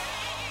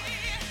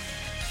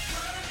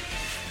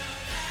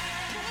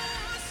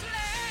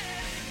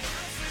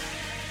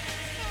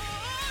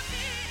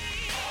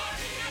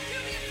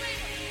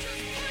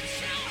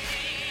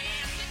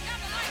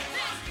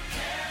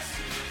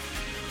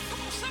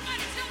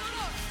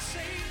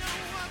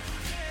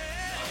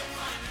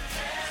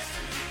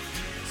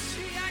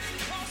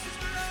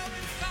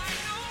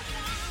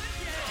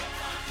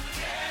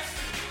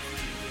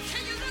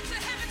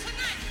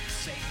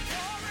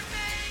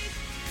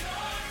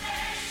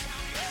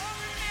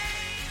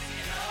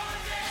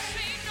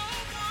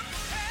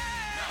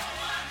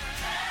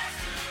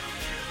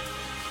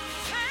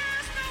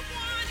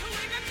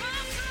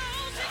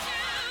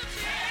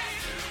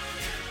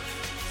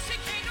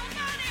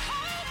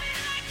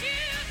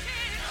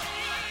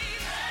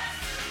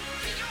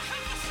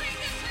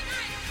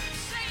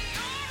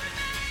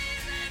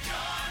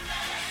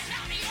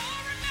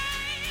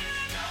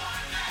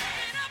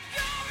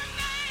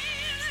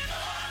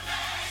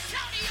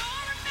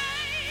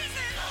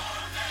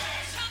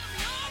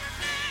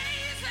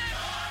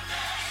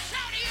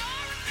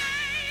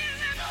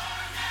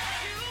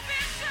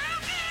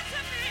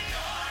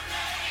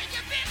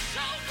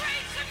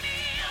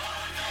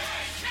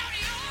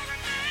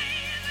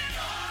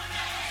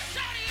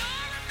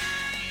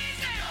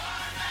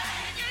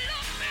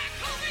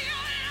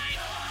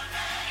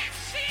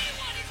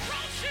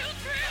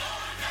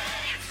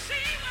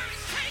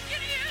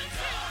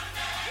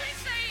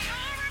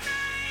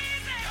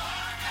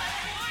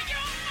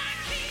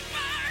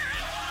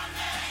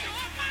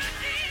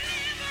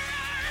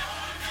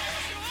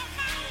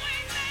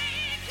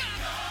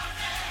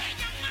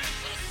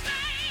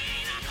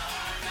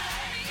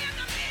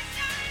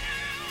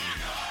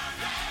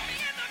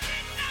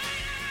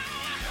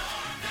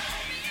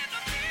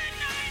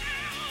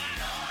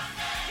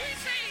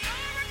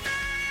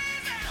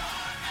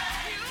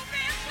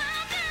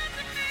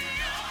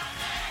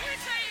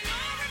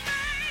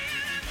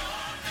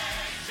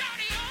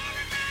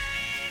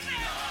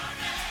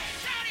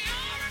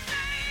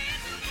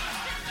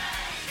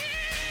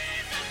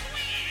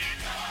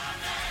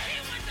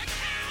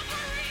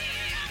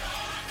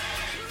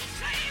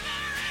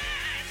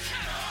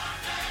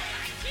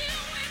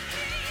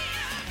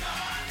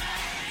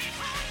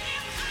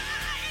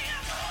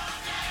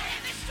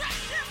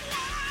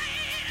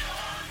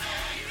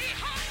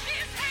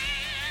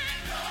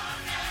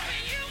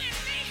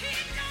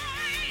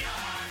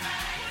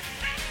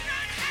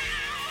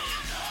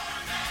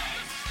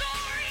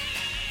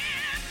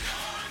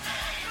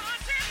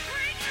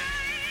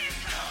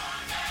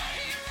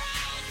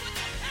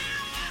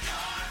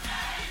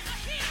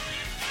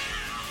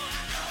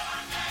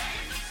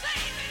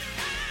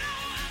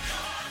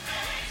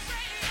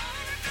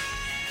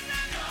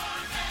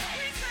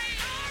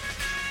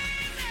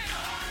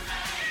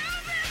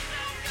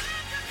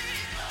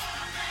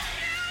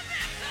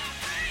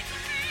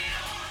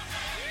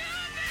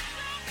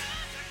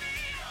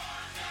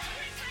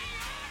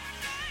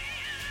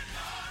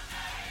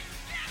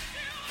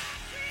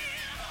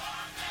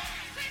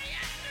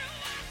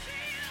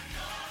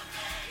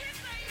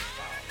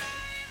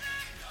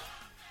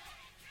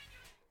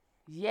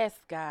 Yes,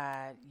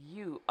 God,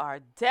 you are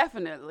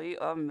definitely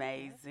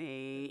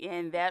amazing.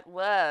 And that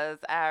was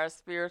our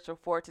Spiritual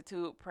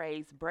Fortitude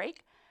Praise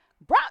Break,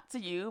 brought to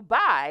you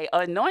by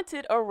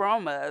Anointed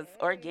Aromas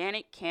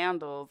Organic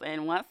Candles.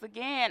 And once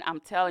again,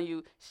 I'm telling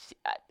you,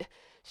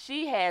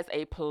 she has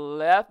a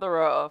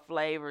plethora of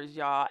flavors,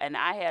 y'all. And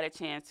I had a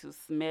chance to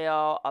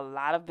smell a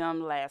lot of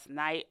them last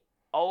night.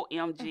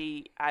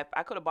 OMG, I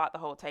could have bought the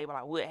whole table,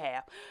 I would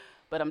have.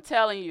 But I'm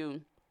telling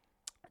you,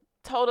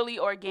 totally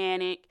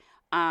organic.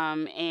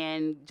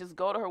 And just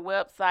go to her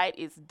website.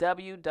 It's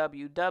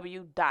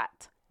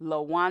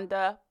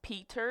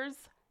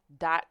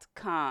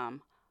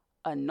www.lawandapeters.com.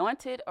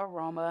 Anointed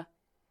Aroma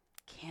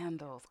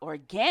Candles.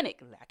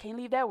 Organic. I can't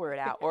leave that word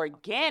out.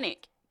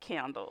 Organic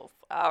candles.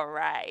 All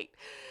right.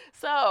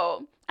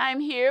 So I'm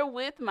here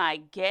with my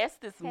guest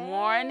this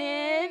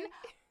morning.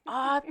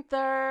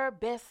 Author,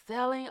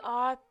 best-selling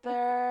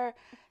author,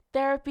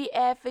 therapy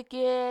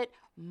advocate,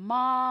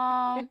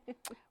 mom,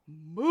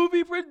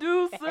 movie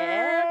producer.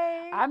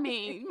 Hey. I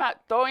mean, you might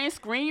throw in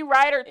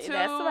screenwriter too.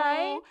 That's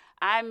right.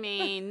 I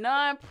mean,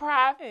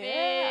 nonprofit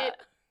Yeah.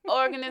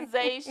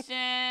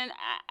 organization.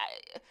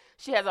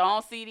 She has her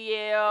own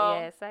CDL.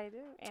 Yes, I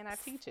do, and I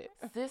teach it.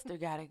 Sister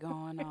got it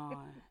going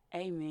on.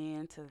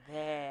 Amen to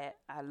that.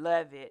 I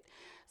love it.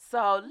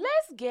 So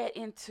let's get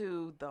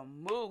into the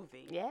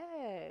movie.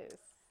 Yes.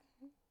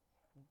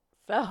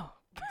 So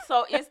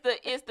So is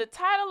the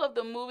title of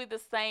the movie the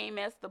same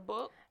as the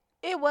book?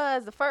 it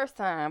was the first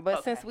time,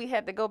 but since Okay. we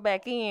had to go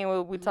back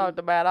in, we talked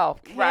about off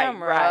Right,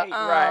 camera.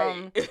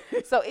 right.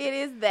 So it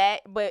is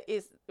that, but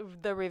it's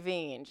the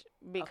revenge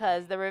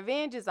because the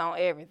revenge is on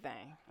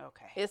everything.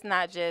 Okay. It's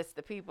not just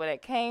the people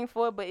that came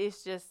for it, but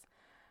it's just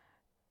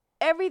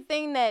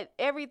everything the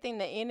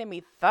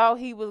enemy thought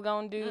he was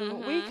gonna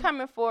do. We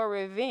coming for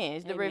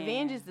revenge. The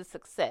revenge Amen. is the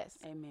success.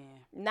 Amen.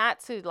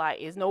 Not to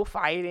it's no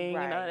fighting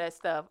and all Right. that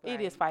stuff.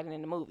 It is Right. fighting in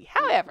the movie.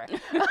 However,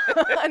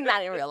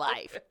 not in real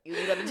life. You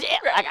go to jail.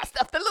 I got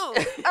stuff to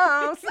lose.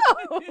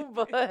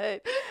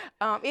 But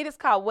it is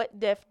called What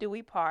Death Do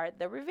We Part?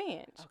 The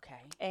Revenge. Okay.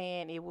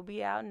 And it will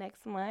be out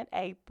next month,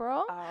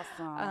 April.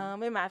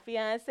 Awesome. And my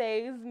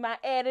fiance is my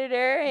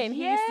editor, and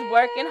he's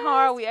working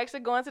hard. We actually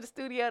going to the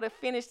studio to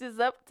finish this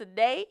up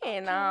today,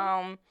 and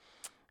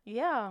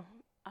yeah,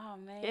 Oh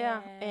man.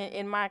 yeah.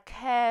 And my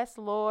cast,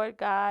 Lord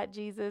God,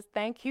 Jesus,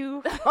 thank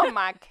you for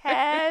my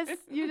cast.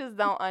 You just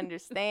don't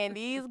understand.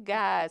 These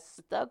guys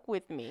stuck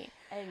with me.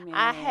 Amen.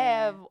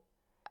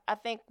 I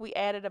think we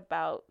added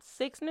about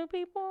 6 new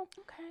people,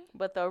 Okay.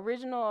 but the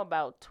original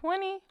about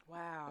 20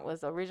 Wow.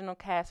 was the original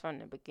cast from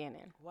the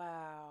beginning.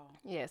 Wow.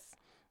 Yes.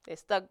 They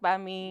stuck by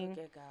me. Look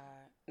at God.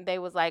 They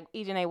was like,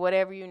 EJene,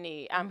 whatever you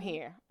need, I'm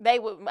here.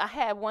 I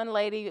had one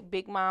lady,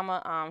 Big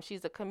Mama,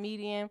 she's a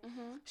comedian.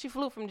 She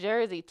flew from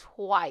Jersey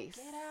twice.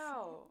 Get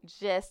out.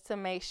 Just to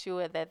make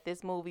sure that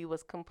this movie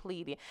was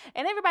completed.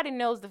 And everybody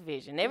knows the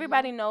vision.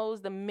 Everybody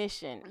knows the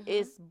mission.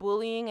 It's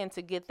bullying and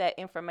to get that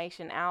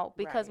information out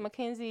because Right.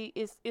 Mackenzie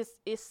it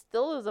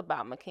still is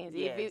about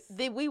Mackenzie. Yes.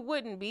 We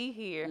wouldn't be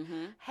here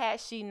had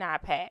she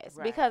not passed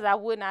Right. because I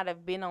would not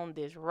have been on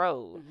this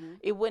road.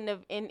 It wouldn't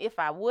have, and if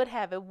I would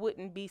have, it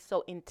wouldn't be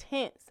so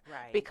intense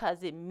Right.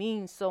 because it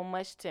means so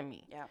much to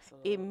me.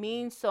 Absolutely. It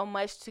means so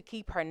much to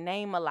keep her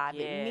name alive.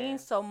 It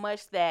means Yes. so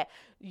much that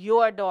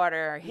your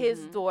daughter,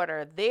 his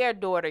daughter, their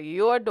daughter,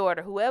 your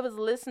daughter, whoever's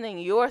listening,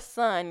 your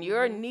son,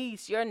 your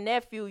niece, your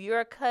nephew,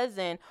 your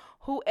cousin,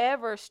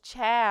 whoever's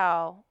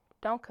child,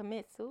 don't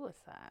commit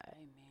suicide.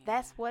 Amen.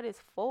 That's what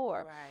it's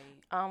for.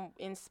 Right.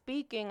 In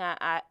speaking,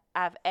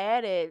 I've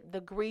added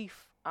the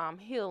grief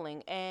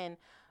healing and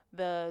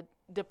the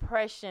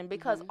depression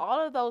because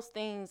all of those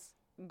things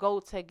go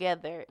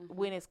together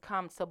when it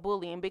comes to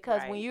bullying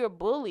because when Right. you're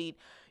bullied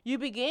you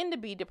begin to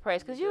be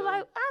depressed because you're do.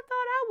 like, I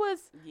thought I was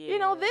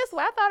this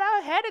way, I thought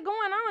I had it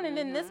going on, and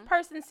then this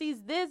person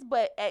sees this,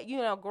 but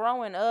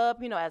growing up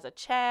as a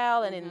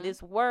child and in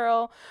this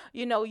world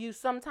you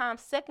sometimes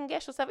second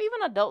guess yourself.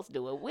 Even adults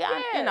do it.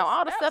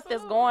 All the stuff that's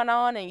absolutely. going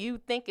on and you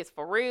think it's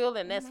for real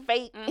and that's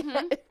fake.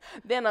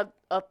 Then a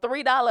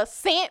 $3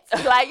 cent,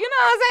 like, you know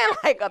what I'm saying,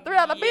 like a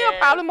 $3 bill Yes.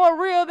 probably more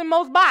real than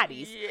most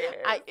bodies.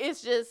 Yes.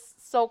 It's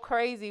just so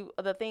crazy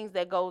the things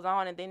that goes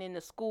on. And then in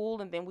the school,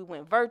 and then we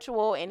went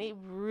virtual, and it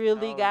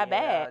really got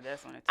bad.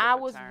 That's when it took I a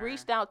was turn.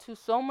 reached out to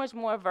so much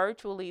more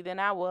virtually than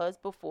I was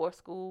before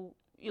school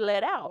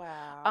let out.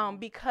 Wow.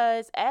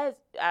 Because I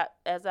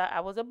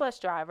was a bus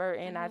driver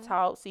and I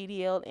taught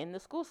CDL in the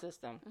school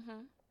system,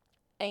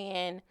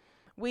 and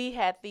we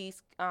had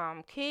these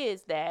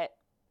kids that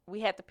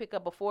we had to pick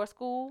up before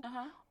school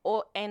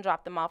and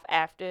drop them off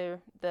after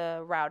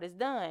the route is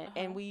done.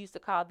 And we used to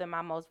call them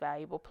our most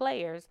valuable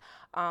players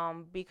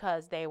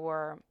because they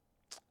were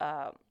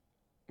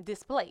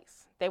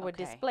displaced. They were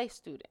Okay. displaced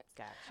students.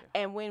 Gotcha.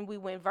 And when we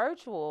went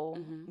virtual,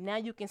 now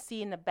you can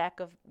see in the back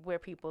of where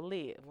people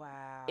live.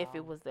 Wow. If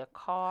it was their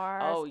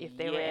cars, Oh, if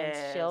they were in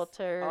yes.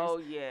 shelters, Oh,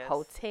 yes.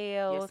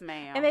 hotels. Yes,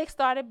 ma'am. And they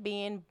started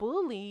being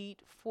bullied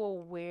for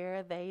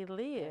where they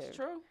lived. That's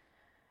true.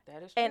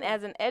 That is true. And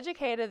as an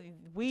educator,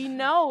 we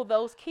know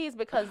those kids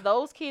because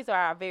those kids are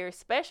our very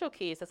special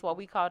kids. That's why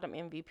we called them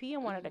MVP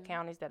in one of the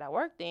counties that I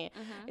worked in.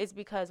 It's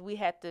because we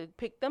had to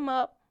pick them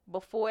up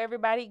before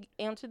everybody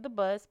entered the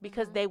bus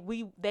because they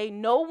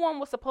no one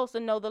was supposed to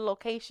know the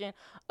location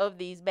of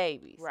these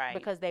babies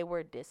because they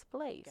were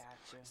displaced.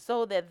 Gotcha.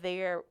 So that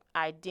their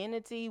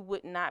identity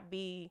would not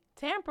be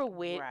tampered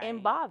with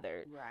and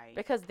bothered. Right.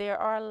 Because there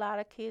are a lot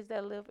of kids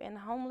that live in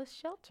homeless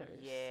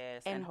shelters.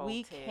 Yes, and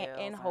we hotels.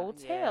 in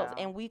hotels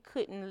and we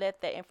couldn't let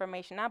that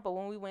information out. But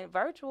when we went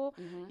virtual,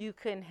 you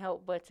couldn't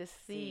help but to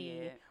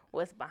see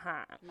what's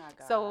behind. My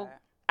God. So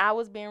I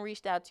was being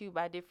reached out to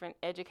by different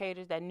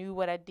educators that knew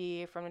what I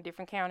did from the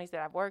different counties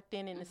that I've worked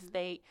in the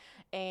state.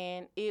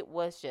 And it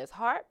was just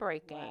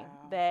heartbreaking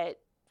that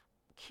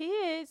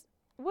kids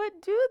would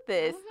do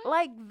this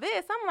like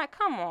this. I'm like,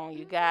 come on,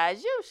 you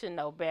guys. You should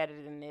know better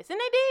than this. And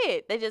they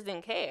did. They just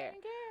didn't care.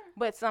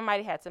 But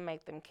somebody had to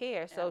make them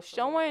care. So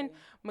showing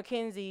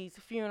Mackenzie's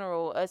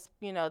funeral, us,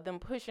 them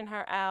pushing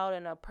her out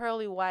in a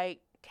pearly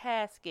white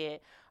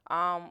casket,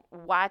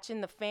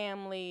 watching the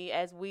family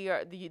as we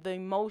are, the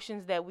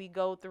emotions that we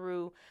go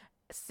through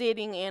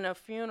sitting in a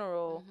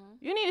funeral,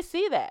 you need to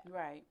see that.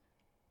 Right.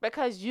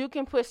 Because you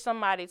can push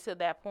somebody to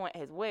that point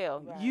as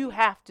well. Right. You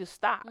have to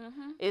stop.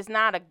 It's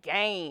not a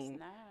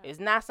game. It's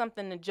not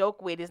something to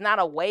joke with. It's not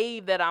a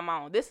wave that I'm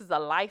on. This is a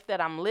life that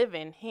I'm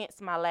living,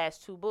 hence my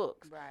last 2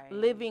 books. Right.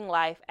 Living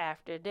Life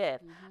After Death.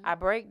 I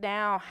break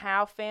down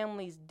how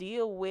families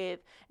deal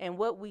with and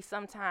what we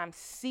sometimes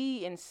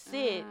see and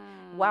sit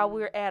while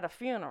we're at a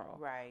funeral.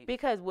 Right.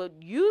 Because what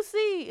you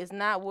see is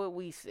not what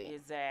we see.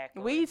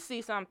 Exactly. We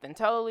see something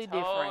totally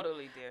different.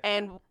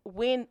 And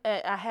when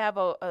I have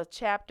a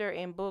chapter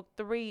in book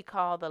 3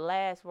 called The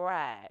Last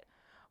Ride,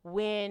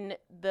 when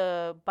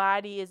the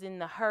body is in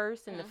the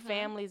hearse and the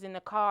family's in the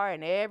car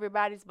and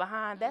everybody's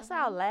behind, that's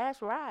our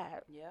last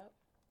ride. Yep.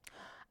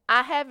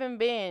 I haven't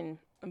been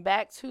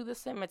back to the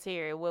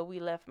cemetery where we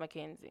left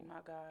Mackenzie. My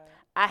God.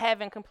 I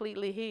haven't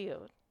completely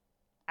healed.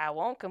 I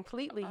won't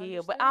completely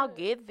heal, but I'll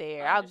get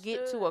there. I'll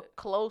get to a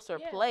closer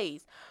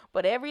place.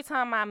 But every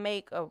time I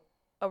make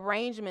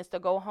arrangements to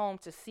go home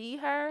to see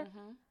her,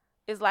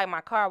 it's like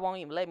my car won't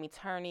even let me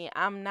turn in.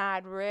 I'm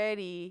not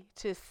ready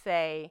to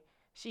say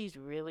she's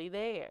really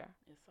there.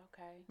 It's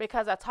okay.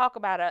 Because I talk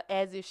about her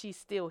as if she's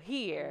still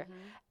here.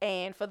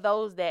 And for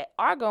those that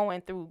are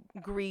going through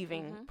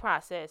grieving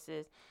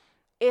processes,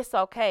 it's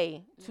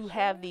okay to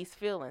have these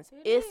feelings.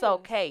 It's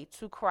okay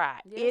to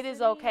cry. It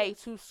is okay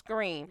to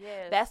scream.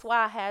 That's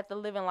why I had the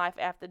Living Life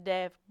After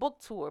Death book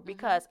tour,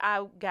 because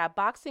I got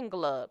boxing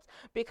gloves,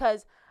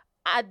 because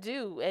I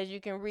do, as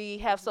you can read,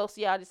 have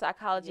sociology,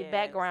 psychology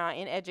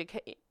background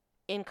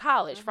in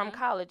college, from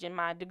college in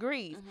my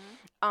degrees.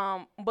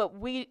 But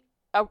we,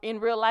 in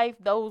real life,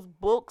 those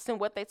books and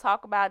what they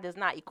talk about does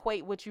not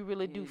equate what you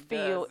really do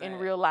feel in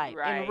real life.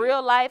 Right. In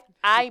real life,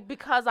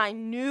 because I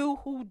knew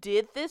who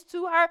did this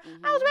to her,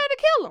 I was ready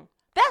to kill him.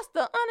 That's the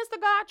honest to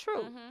God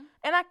truth.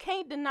 And I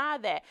can't deny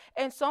that.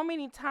 And so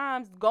many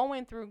times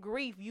going through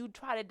grief, you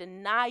try to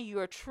deny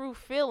your true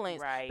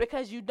feelings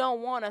because you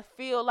don't want to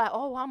feel like,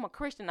 oh, I'm a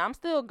Christian. I'm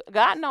still,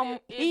 God knows.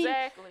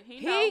 Exactly.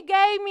 He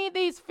gave me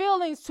these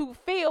feelings to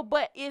feel,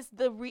 but it's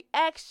the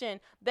reaction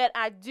that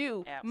I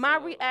do. Absolutely. My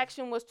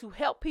reaction was to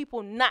help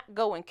people not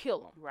go and kill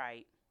them.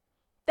 Right.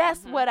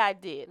 That's what I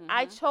did.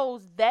 I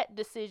chose that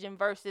decision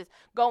versus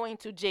going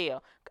to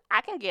jail.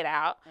 I can get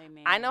out.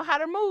 Amen. I know how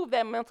to move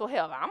that mental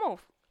health. I'm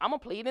gonna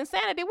plead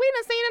insanity. We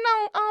done seen it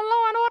on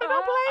Law and Order.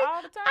 Don't play.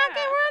 All the time. I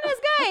can run this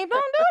game.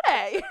 Don't do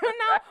that. You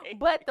know. Right.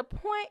 But the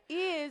point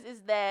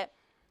is that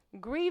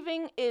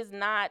grieving is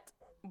not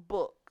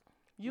book.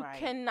 You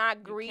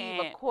cannot grieve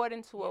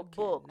according to a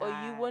book, or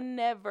you will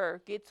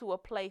never get to a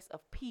place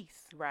of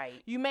peace.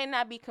 Right. You may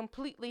not be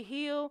completely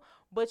healed,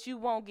 but you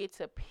won't get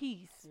to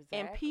peace. Exactly.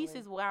 And peace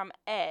is where I'm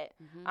at.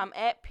 I'm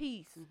at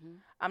peace.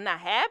 I'm not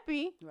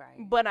happy,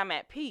 but I'm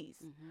at peace.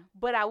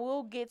 But I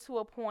will get to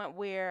a point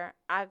where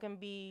I can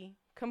be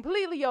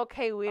completely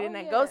okay with it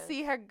and go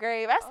see her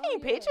grave. I seen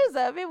pictures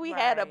of it. We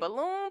had a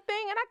balloon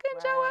thing, and I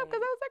couldn't show up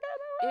because I was like, I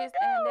don't want to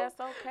go. And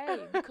that's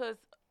okay, because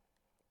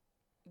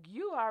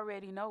you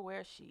already know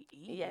where she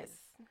is. Yes,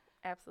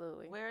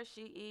 absolutely. Where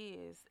she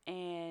is,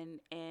 and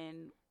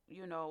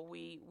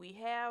we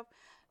have,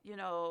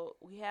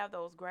 we have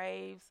those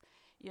graves,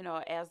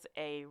 as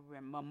a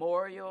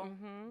memorial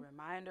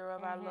reminder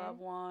of our loved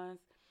ones.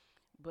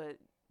 But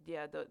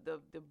yeah,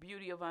 the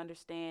beauty of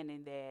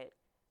understanding that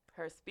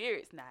her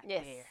spirit's not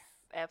there.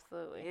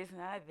 Absolutely. It's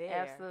not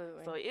there.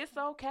 Absolutely. So it's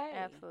okay.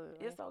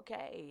 Absolutely. It's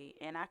okay.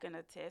 And I can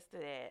attest to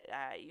that.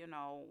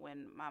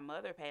 When my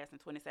mother passed in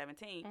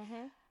 2017,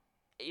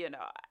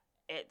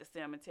 at the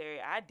cemetery,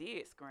 I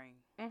did scream.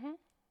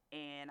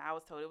 And I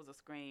was told it was a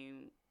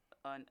scream,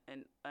 an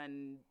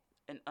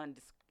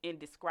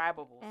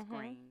indescribable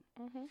scream.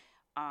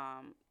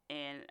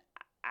 And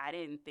I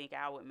didn't think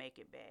I would make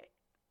it back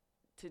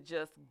to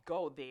just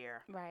go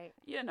there. Right.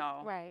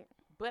 Right.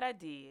 But I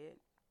did.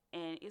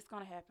 And it's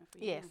going to happen for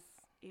you. Yes.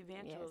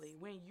 Eventually,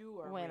 when you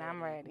are when ready.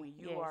 I'm ready. When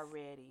you are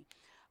ready.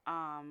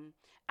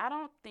 I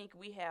don't think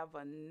we have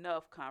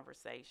enough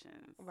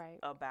conversations Right.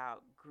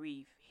 about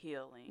grief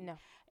healing. No.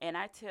 And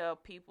I tell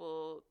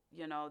people,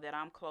 that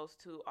I'm close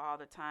to all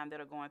the time that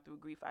are going through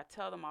grief, I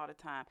tell them all the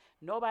time,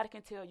 nobody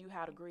can tell you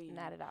how to grieve.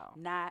 Not at all.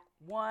 Not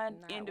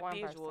one Not one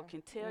individual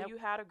person. can tell Nope. you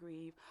how to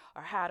grieve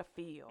or how to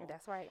feel.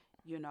 That's right.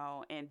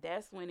 And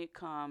that's when it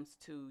comes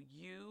to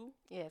you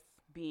Yes.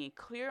 being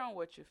clear on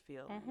what you're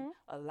feeling, Mhm.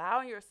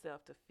 allowing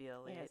yourself to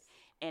feel it, Yes.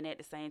 and at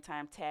the same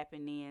time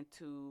tapping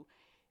into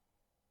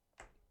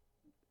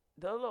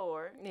the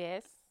Lord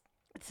Yes.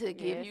 to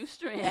give Yes. you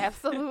strength.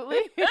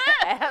 Absolutely.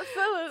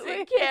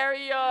 Absolutely. To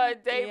carry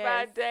on day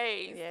by Yes.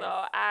 day. Yes. So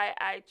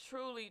I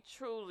truly,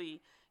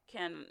 truly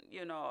can,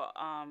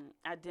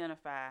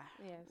 identify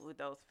Yes. with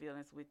those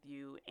feelings with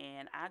you.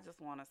 And I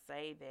just want to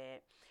say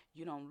that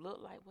you don't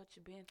look like what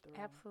you've been through.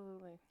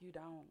 Absolutely. You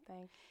don't.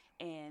 Thank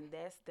And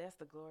that's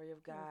the glory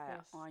of God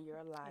Yes. on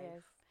your life.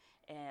 Yes.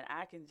 And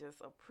I can just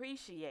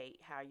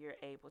appreciate how you're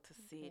able to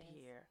sit Yes.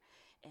 here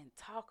and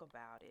talk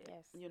about it.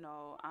 Yes.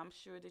 I'm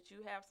sure that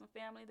you have some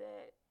family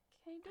that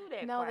can't do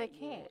that. No, they quite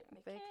can't.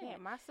 yet. They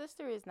can't. My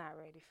sister is not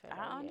ready for that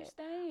I yet.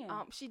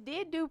 understand. She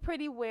did do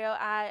pretty well.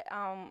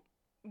 I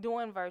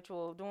doing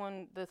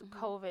the Mhm.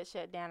 COVID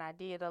shutdown. I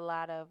did a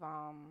lot of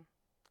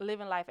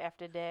living life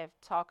after death,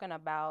 talking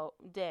about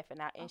death,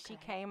 and she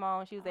Okay. came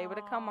on. She was able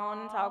to come on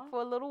and Aw. talk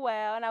for a little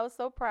while, and I was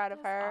so proud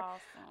of That's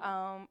her.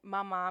 awesome.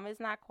 My mom is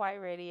not quite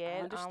ready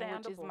yet. Which is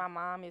Understandable. my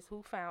mom is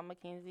who found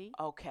Mackenzie.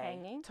 Okay.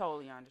 hanging.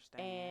 Totally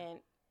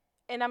understand.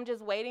 And I'm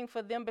just waiting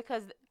for them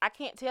because I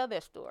can't tell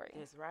their story.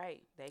 It's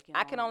right. They can.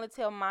 I can only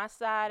tell my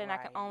side, and I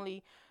can Right.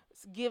 only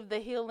give the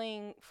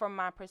healing from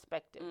my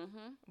perspective.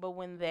 Mm-hmm. But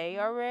when they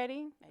are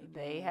ready,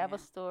 they have a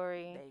Amen.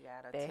 story.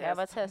 They They have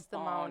a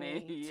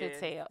testimony to Yes,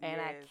 tell. And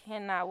I yes.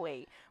 cannot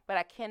wait. But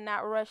I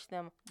cannot rush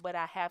them. But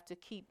I have to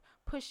keep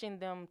pushing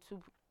them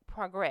to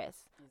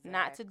progress,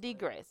 not to Exactly.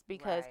 digress.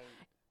 Because Right.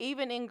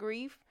 even in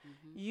grief,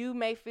 Mhm. you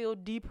may feel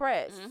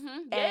depressed.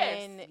 Mhm.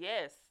 Yes. And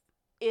Yes.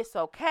 it's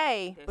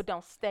okay, This- but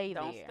don't stay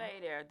Don't there. stay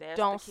there. That's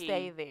Don't the key.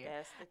 stay there.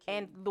 That's the key.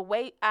 And the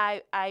way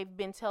I've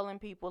been telling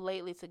people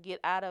lately to get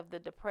out of the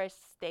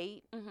depressed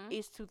state Mhm.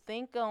 is to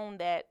think on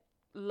that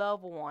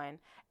loved one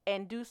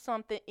and do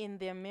something in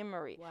their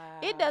memory.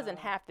 It doesn't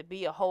Wow. have to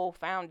be a whole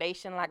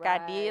foundation like I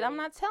did. I'm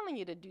Right. not telling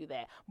you to do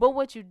that. But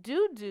what you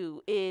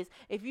do is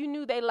if you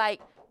knew they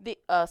like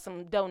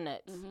some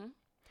donuts, Mhm.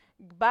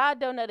 buy a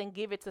donut and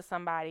give it to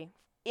somebody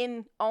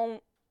in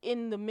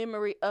the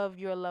memory of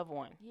your loved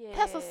one.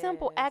 That's a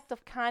simple Yes. act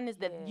of kindness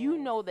that you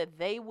know Yes. that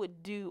they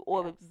would do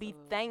or would be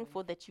Absolutely.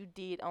 thankful that you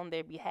did on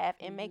their behalf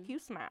and make Mhm. you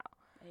smile.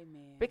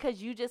 Amen.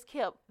 Because you just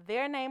kept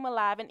their name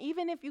alive. And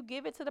even if you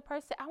give it to the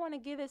person, I want to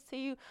give this to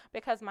you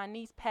because my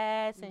niece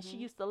passed and she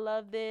Mhm. used to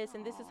love this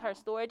and this is her Aw.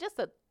 story. Just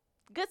a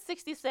good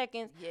 60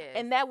 seconds. Yes.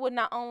 And that would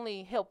not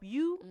only help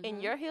you in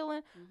Mhm. your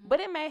healing, Mhm. but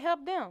it may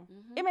help them.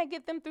 Mhm. It may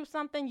get them through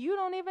something you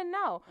don't even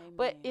know.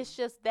 But it's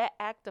Amen. just that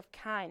act of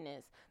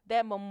kindness,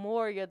 that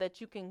memorial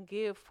that you can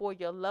give for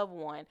your loved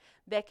one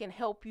that can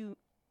help you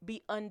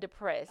be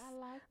undepressed, I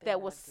like that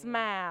will idea.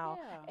 smile.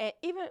 Yeah. And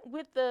even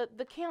with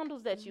the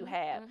candles that you Mhm,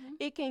 have,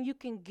 mhm. you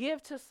can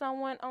give to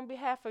someone on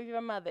behalf of your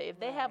mother. If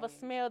they have a Right.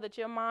 smell that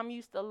your mom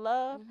used to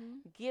love,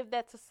 Mhm. give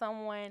that to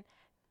someone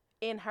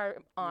in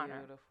her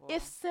honor. Beautiful.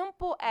 It's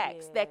simple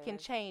acts that can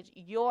Yes. change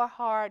your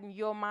heart and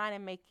your mind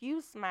and make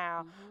you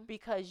smile Mhm.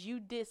 because you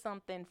did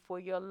something for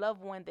your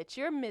loved one that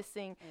you're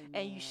missing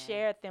and you Amen.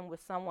 shared them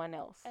with someone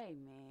else.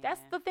 Amen.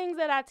 That's the things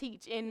that I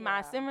teach in my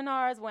Yeah.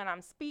 seminars, when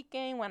I'm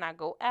speaking, when I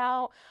go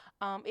out.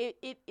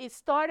 It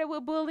started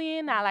with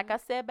bullying. Now, like I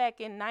said,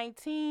 back in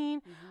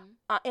 19, Mhm.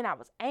 and I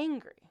was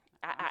angry.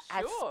 I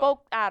I'm sure.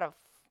 spoke out of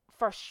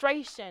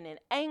frustration and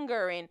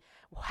anger and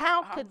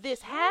how could I'm this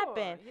sure,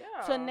 happen?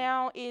 So yeah.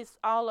 now it's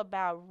all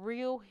about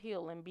real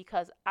healing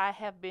because I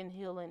have been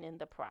healing in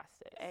the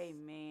process.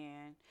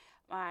 Amen.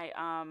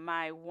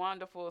 My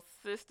wonderful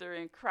sister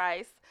in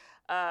Christ,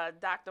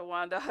 Dr.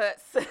 Wanda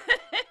Hudson.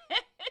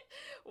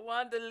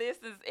 Wanda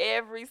listens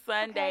every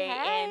Sunday,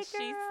 hey, and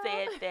she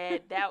girl.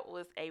 said that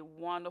was a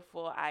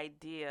wonderful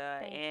idea.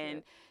 Thank and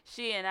you.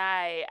 she and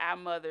our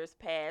mothers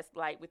passed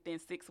like within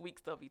 6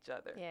 weeks of each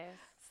other. Yes.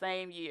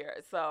 Same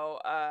year. So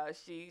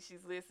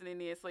she's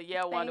listening in. So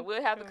yeah, Wanda, Thank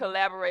we'll have to you.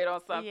 collaborate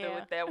on something Yeah.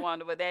 with that,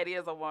 Wanda. But that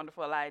is a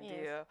wonderful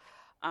idea.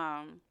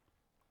 I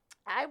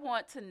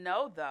want to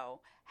know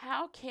though,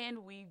 how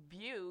can we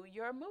view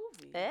your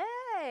movie?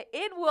 Hey,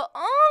 it will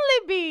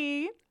only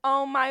be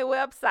on my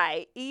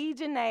website,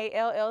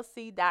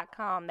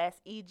 EJeneLLC.com.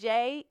 That's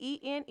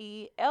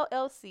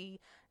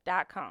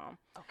EJENELLC.com.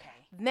 Okay.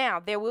 Now,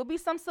 there will be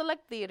some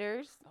select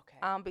theaters. Okay.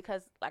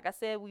 Because, like I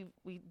said, we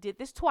did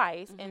this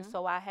twice, and Mhm.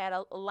 so I had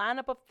a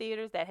lineup of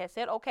theaters that had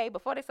said okay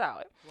before they saw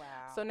it. Wow.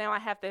 So now I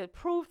have to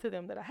prove to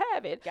them that I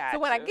have it. So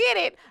when I Gotcha. get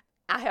it,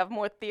 I have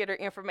more theater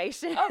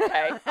information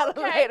Okay, at a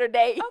okay, later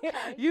date.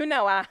 okay. You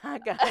know I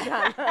got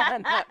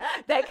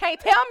they can't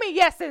tell me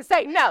yes and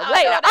say no Oh,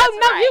 later. no, Oh that's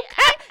no, you right.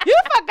 can't. You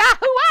forgot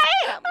who I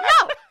am.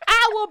 No,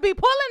 I will be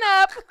pulling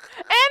up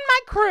and my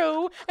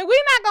crew, and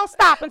we're not gonna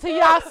stop until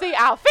y'all see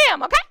our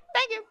film. Okay?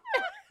 Thank you.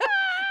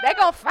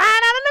 going to find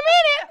out in a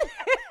minute.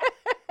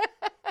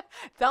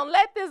 Don't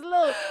let this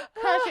little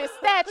country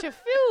stature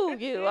fool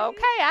you,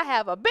 okay? I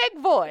have a big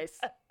voice,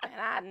 and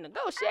I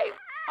negotiate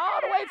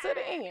all the way to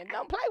the end.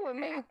 Don't play with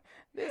me.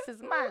 This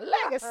is my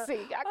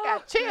legacy. I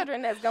got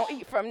children that's going to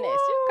eat from this.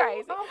 You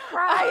crazy. I'm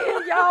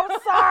crying, y'all. I'm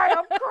sorry.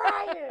 I'm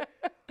crying.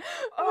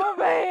 Oh,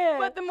 man.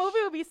 But the movie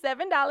will be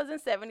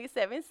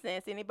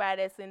 $7.77.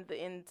 Anybody that's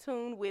in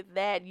tune with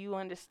that, you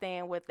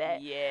understand what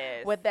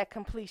that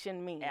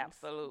completion means.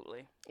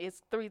 Absolutely.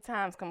 It's 3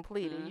 times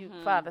completed. You,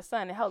 Father,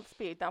 Son, and Holy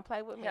Spirit. Don't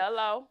play with me.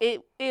 Hello.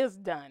 It is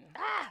done.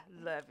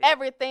 Love it.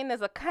 Everything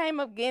that's came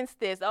against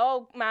this.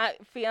 Oh, my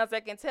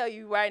fiance can tell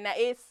you right now,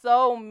 it's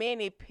so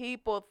many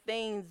people,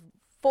 things,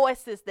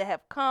 voices that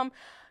have come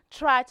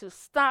try to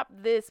stop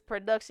this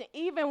production,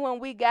 even when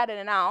we got it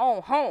in our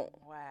own home.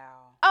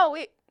 Wow. Oh,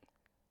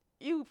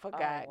 you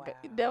forgot. Oh, wow.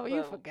 Devil, you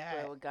Well, forgot.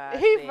 well, God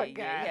He said, forgot.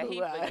 Yeah, he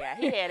who I- forgot.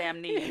 He had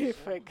amnesia. He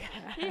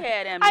forgot. He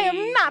had amnesia. I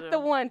am not the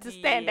one to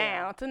stand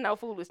Yeah. down to no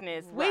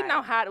foolishness. Right. We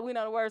know we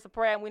know the words of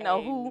prayer, and we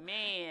know who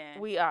Amen.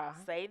 we are.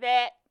 Say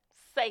that.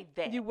 Say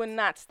that. You will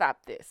not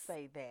stop this.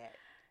 Say that.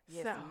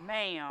 Yes, So.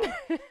 ma'am.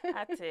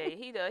 I tell you,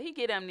 he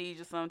get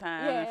amnesia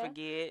sometimes and Yeah.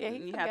 forget. Yeah, he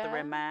and you have to forgot.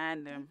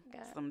 remind him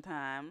forgot.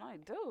 sometimes.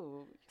 Like, dude,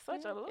 you're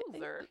such a loser. You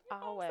know what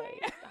I'm Always.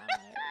 saying?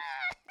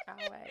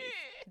 Always.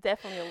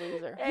 Definitely a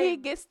loser. Hey, He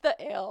gets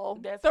the L.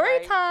 That's 3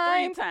 right.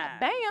 times. 3 times.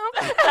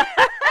 Bam.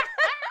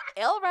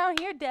 L around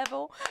here,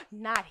 devil.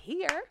 Not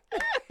here.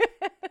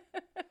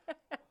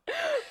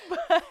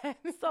 But,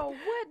 So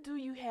what do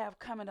you have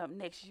coming up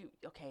next? You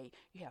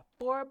have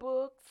 4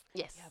 books.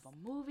 yes. You have a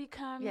movie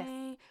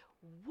coming.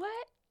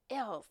 What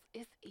else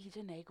is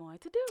EJene going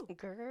to do?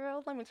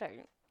 Girl, let me tell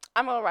you.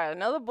 I'm going to write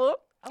another book.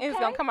 And it's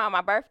going Okay. to come out on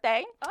my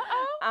birthday.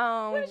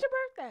 Uh-oh. When is your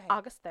birthday?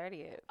 August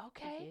 30th.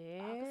 Okay.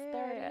 Yeah, August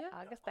 30th.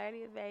 August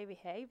 30th, baby.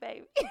 Hey,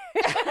 baby.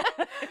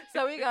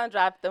 So we're going to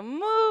drop the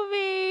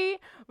movie.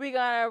 We're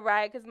going to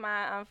write, because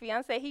my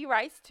fiance, he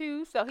writes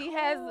too. So he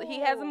has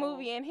a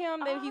movie in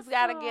him that he's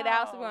got to get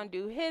out. So we're going to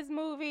do his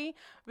movie.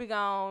 We're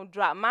going to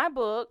drop my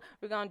book.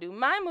 We're going to do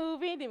my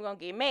movie. Then we're going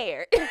to get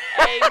married.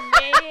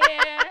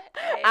 Amen.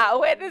 Our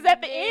wedding's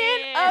at the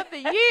end of the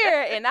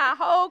year, and our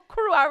whole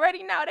crew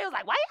already know. They was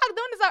like, why y'all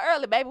doing this so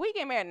early, baby? We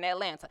get married in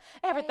Atlanta.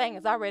 Everything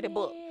is already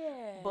booked.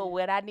 But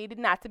what I needed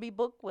not to be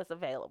booked was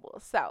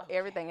available. So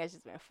everything has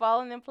just been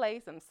falling in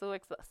place. I'm so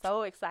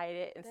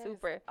excited and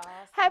super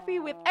happy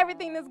with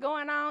everything that's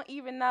going on,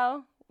 even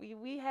though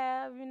we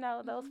have,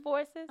 those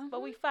forces,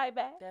 but we fight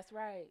back. That's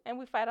right. And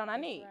we fight on our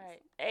knees.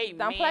 Right. Amen.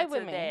 Don't play to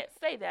with me. That.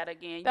 Say that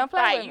again. Don't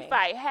play with You me.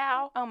 fight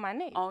how? On my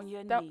knees. On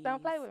your Don't knees.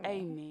 play with me.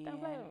 Amen. Don't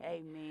play with me.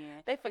 Amen.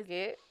 They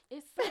forget.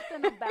 It's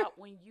something about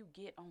when you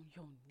get on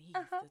your knees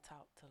to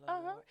talk to the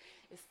Lord.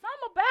 It's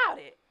something about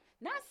it.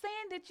 Not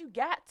saying that you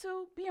got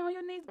to be on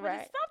your knees, but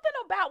Right. it's something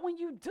about when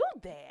you do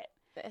that.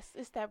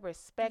 It's that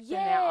respect and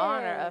that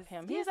honor of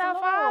him. He's our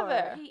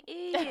Father. He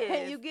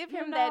is. You give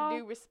him that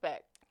due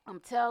respect. I'm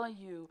telling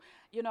you,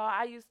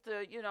 I used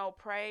to,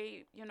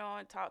 pray,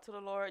 and talk to the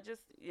Lord,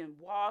 just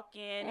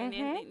walking and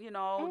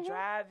then,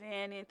 driving,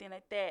 anything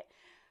like that.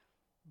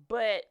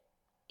 But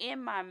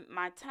in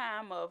my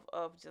time of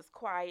just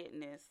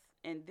quietness,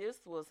 and this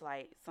was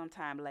like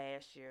sometime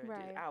last year,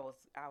 Right. I was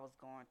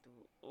going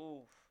through,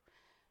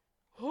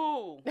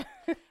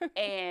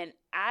 and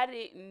I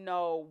didn't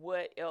know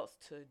what else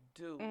to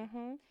do.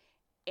 Mm-hmm.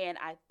 And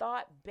I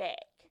thought back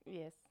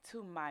Yes.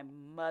 to my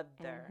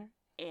mother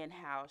and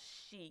how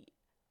she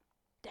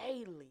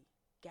daily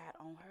got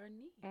on her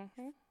knees.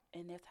 Mm-hmm.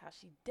 And that's how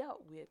she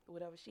dealt with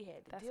whatever she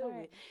had to That's deal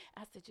right. with.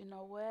 I said, you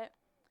know what?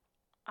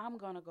 I'm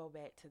going to go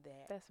back to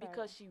that. That's right.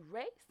 Because she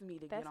raised me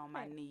to That's get on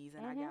my right. knees,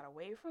 and I got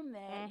away from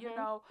that,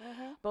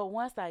 Mm-hmm. But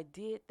once I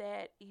did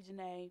that,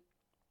 EJene,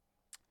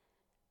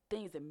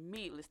 things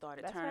immediately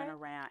started That's turning right.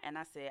 around, and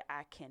I said,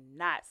 I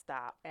cannot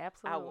stop. I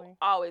Absolutely. will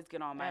always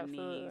get on my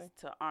Absolutely. knees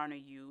to honor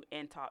you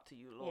and talk to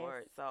you,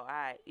 Lord. Yes. So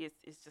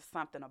it's just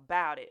something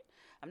about it.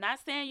 I'm not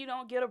saying you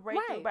don't get a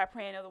breakthrough Right. by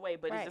praying the other way,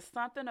 but Right. it's just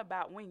something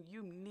about when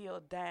you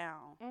kneel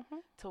down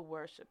to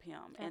worship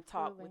him and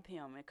talk Absolutely. with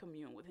him and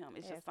commune with him.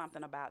 It's Yes. just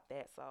something about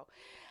that. So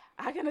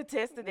I can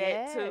attest to that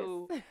Yes.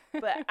 too.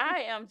 But I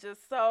am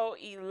just so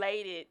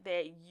elated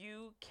that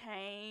you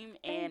came,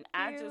 and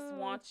I just you.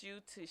 want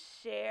you to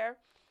share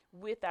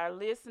with our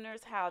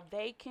listeners how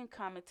they can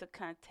come into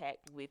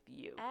contact with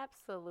you.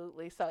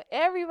 Absolutely. So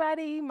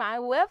everybody, my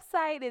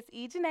website is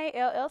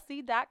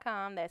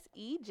EJeneLLC.com. That's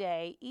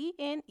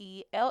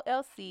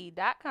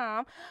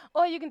EJENELLC.com.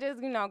 Or you can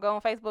just, go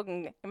on Facebook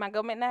and my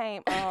government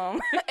name,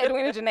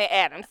 EJene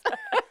Adams.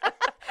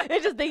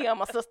 It's just DM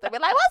my sister. Be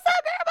like, what's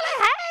up, girl? Be like,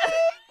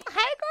 hey,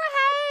 girl,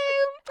 hey.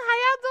 How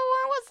y'all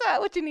doing? What's up?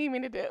 What you need me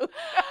to do?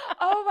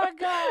 Oh my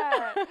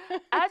God.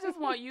 I just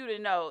want you to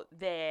know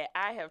that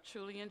I have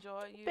truly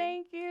enjoyed you.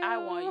 Thank you. I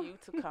want you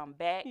to come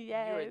back.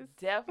 Yes.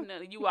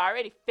 You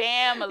already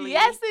family.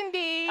 Yes,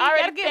 indeed.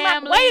 Already Gotta get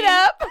family. my weight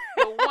up.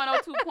 The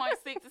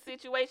 102.6 The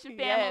Situation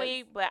family.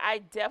 Yes. But I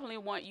definitely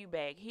want you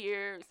back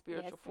here,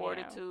 Spiritual Yes, ma'am.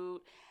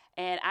 Fortitude.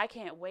 And I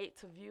can't wait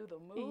to view the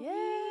movie.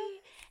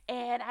 Yeah.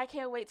 And I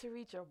can't wait to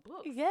read your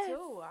books, Yes.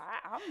 too.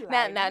 I'm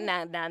like...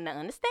 Now,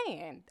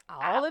 understand.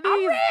 All of I'm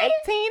these ready.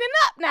 18 and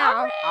up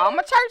now. ready. All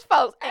my church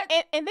folks.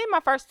 And then my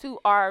first 2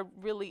 are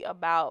really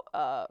about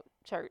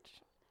church.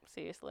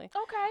 Seriously.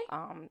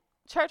 Okay.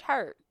 Church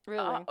hurt,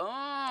 really. Ooh, that's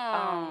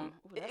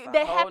a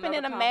That whole happened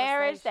in nother a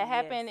marriage. That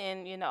conversation,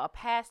 happened in, a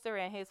pastor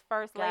and his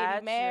first lady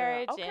Gotcha.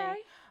 marriage. Okay. And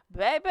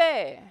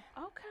baby,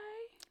 Okay.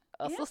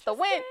 a sister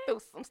went Interesting. through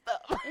some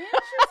stuff. Interesting.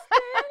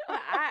 Well,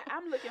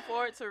 I'm looking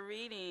forward to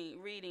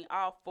reading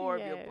all 4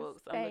 of your Yes,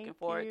 books. I'm looking thank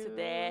forward to you.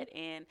 that,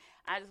 and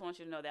I just want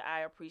you to know that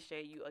I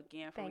appreciate you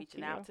again for Thank reaching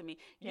you. out to me.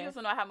 You Yes. just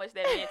don't know how much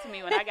that meant to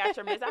me when I got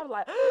your message. I was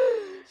like,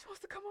 she wants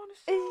to come on the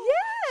show.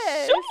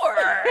 Yes.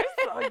 Sure.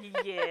 So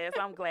yes,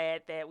 I'm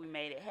glad that we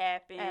made it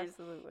happen.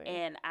 Absolutely.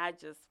 And I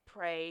just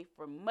pray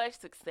for much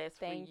success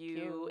Thank for you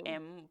you.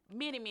 and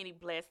many, many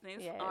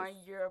blessings Yes. on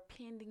your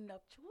pending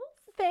nuptials.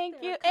 Thank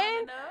that you. are coming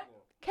And up.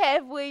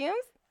 Kev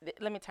Williams.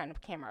 Let me turn the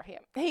camera here.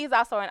 He's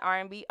also an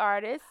R&B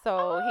artist,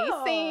 so he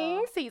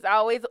sings. He's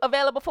always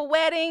available for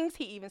weddings.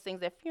 He even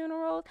sings at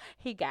funerals.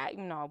 He got,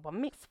 bar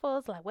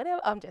mitzvahs, like whatever.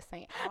 I'm just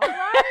saying. All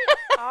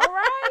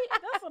right.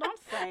 That's what I'm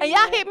saying. And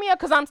y'all hit me up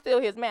because I'm still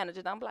his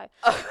manager. I'm like,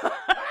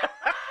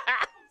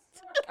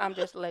 I'm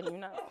just letting you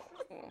know.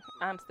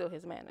 I'm still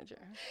his manager.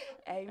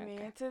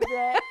 Amen to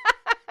that.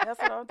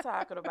 That's what I'm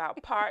talking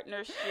about.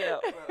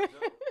 Partnership.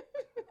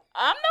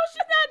 I know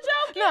she's not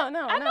joking.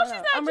 No, I know she's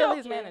not I'm joking. really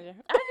his manager.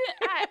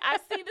 I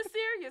see the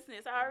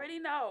seriousness. I already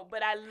know.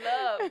 But I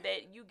love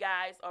that you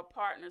guys are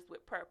partners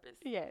with purpose.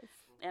 Yes.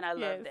 And I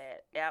love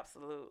Yes. that.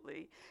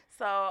 Absolutely.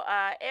 So,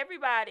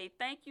 everybody,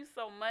 thank you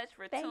so much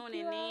for Thank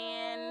tuning you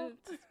in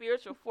to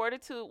Spiritual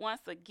Fortitude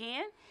once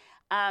again.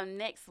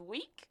 Next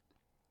week,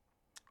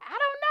 I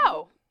don't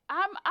know.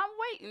 I'm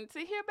waiting to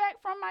hear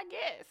back from my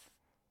guests.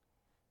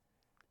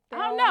 They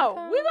I don't don't wanna know.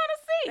 come? We're gonna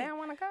see. They don't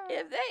want to come.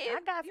 If they, I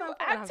got something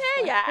for I them.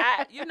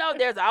 tell you,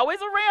 there's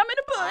always a ram in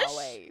the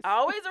bush.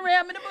 Always. a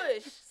ram in the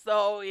bush.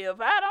 So if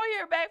I don't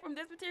hear back from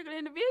this particular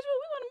individual,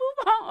 we're gonna move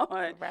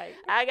on. Right.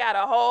 I got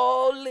a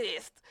whole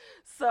list.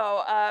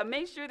 So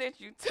make sure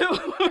that you tune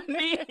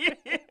in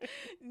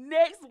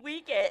next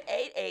week at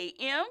 8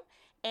 a.m.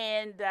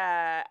 And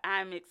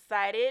I'm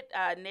excited.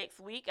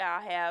 Next week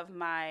I'll have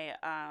my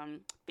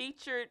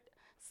featured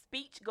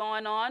speech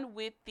going on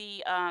with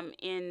the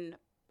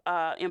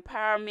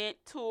empowerment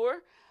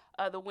tour,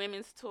 the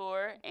women's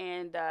tour,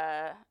 and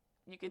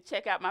you can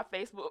check out my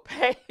Facebook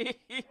page. What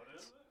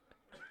is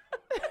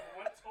it?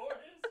 What tour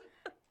is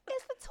it?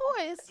 It's for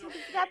tourists.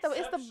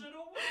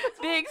 It's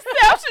The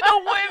Exceptional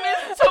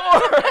Women's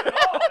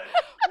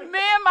Tour.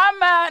 Man, my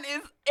mind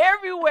is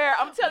everywhere.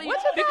 I'm telling you,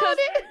 because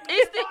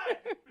it's the.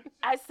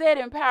 I said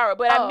empower,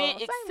 but I meant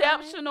same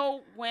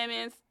Exceptional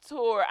Women's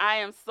Tour. I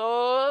am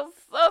so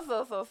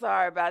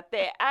sorry about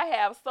that. I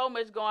have so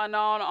much going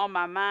on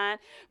my mind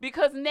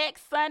because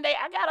next Sunday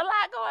I got a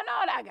lot going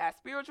on. I got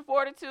Spiritual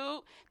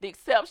Fortitude, the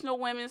Exceptional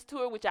Women's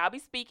Tour, which I'll be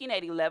speaking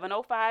at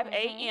 11:05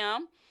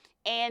 a.m.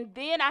 And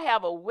then I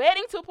have a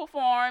wedding to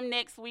perform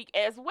next week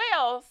as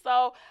well. So,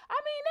 I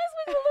mean, this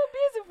week's a little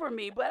busy for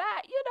me, but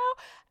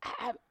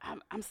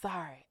I'm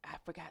sorry. I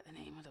forgot the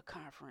name of the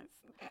conference.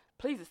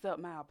 Please accept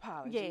my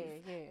apologies.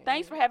 Yeah.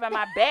 Thanks for having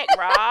my back,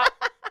 Rob.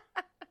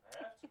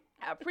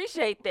 I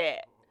appreciate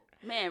that.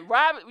 Man,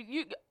 Rob,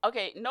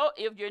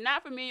 if you're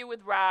not familiar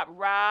with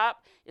Rob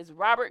is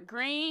Robert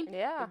Green,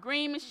 Yeah. the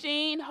Green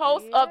Machine,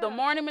 host of The Yeah.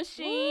 Morning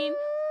Machine,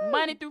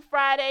 Monday through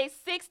Friday,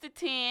 6 to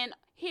 10,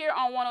 here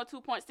on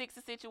 102.6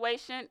 The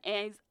Situation,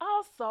 and he's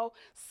also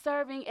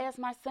serving as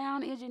my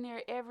sound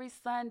engineer every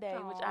Sunday,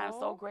 which I'm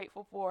so Aw.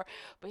 grateful for,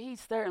 but he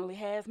certainly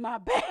has my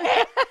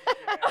back.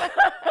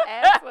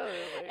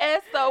 Absolutely.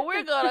 And so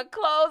we're going to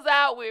close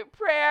out with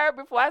prayer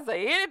before I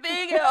say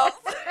anything else.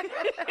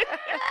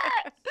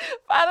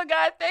 Father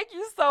God, thank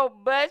you so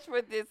much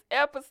for this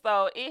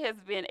episode. It has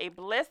been a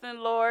blessing,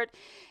 Lord.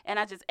 And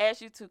I just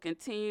ask you to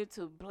continue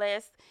to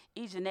bless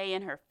EJene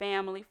and her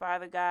family,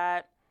 Father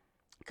God.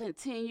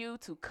 Continue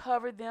to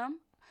cover them.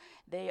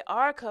 They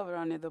are covered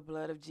under the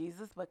blood of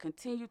Jesus, but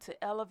continue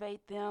to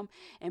elevate them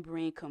and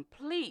bring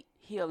complete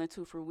healing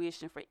to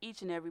fruition for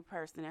each and every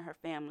person in her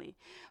family.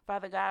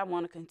 Father God, I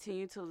want to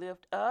continue to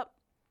lift up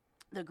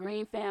the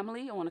Green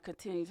family. I want to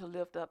continue to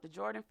lift up the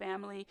Jordan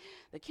family,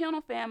 the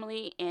Kinnel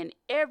family, and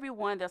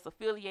everyone that's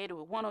affiliated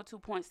with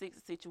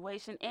 102.6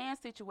 Situation and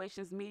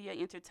Situations Media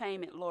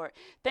Entertainment, Lord.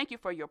 Thank you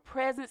for your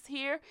presence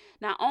here,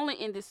 not only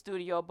in this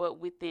studio, but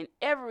within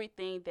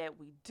everything that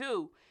we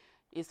do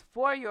is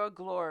for your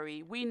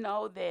glory. We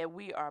know that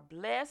we are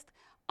blessed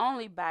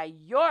only by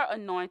your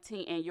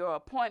anointing and your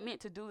appointment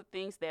to do the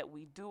things that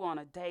we do on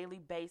a daily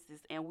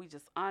basis, and we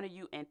just honor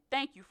you and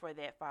thank you for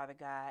that, Father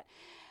God.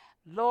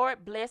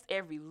 Lord, bless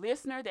every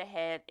listener that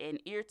had an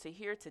ear to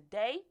hear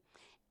today,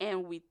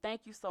 and we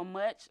thank you so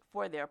much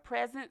for their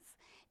presence,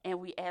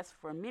 and we ask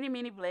for many,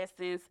 many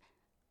blessings,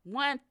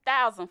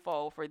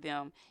 1,000-fold for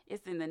them.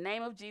 It's in the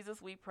name of Jesus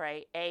we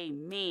pray.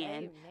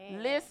 Amen.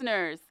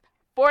 Listeners,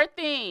 4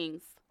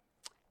 things.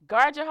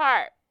 Guard your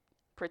heart,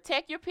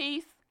 protect your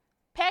peace,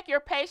 pack your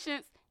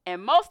patience,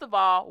 and most of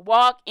all,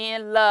 walk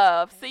in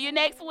love. See you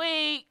next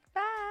week.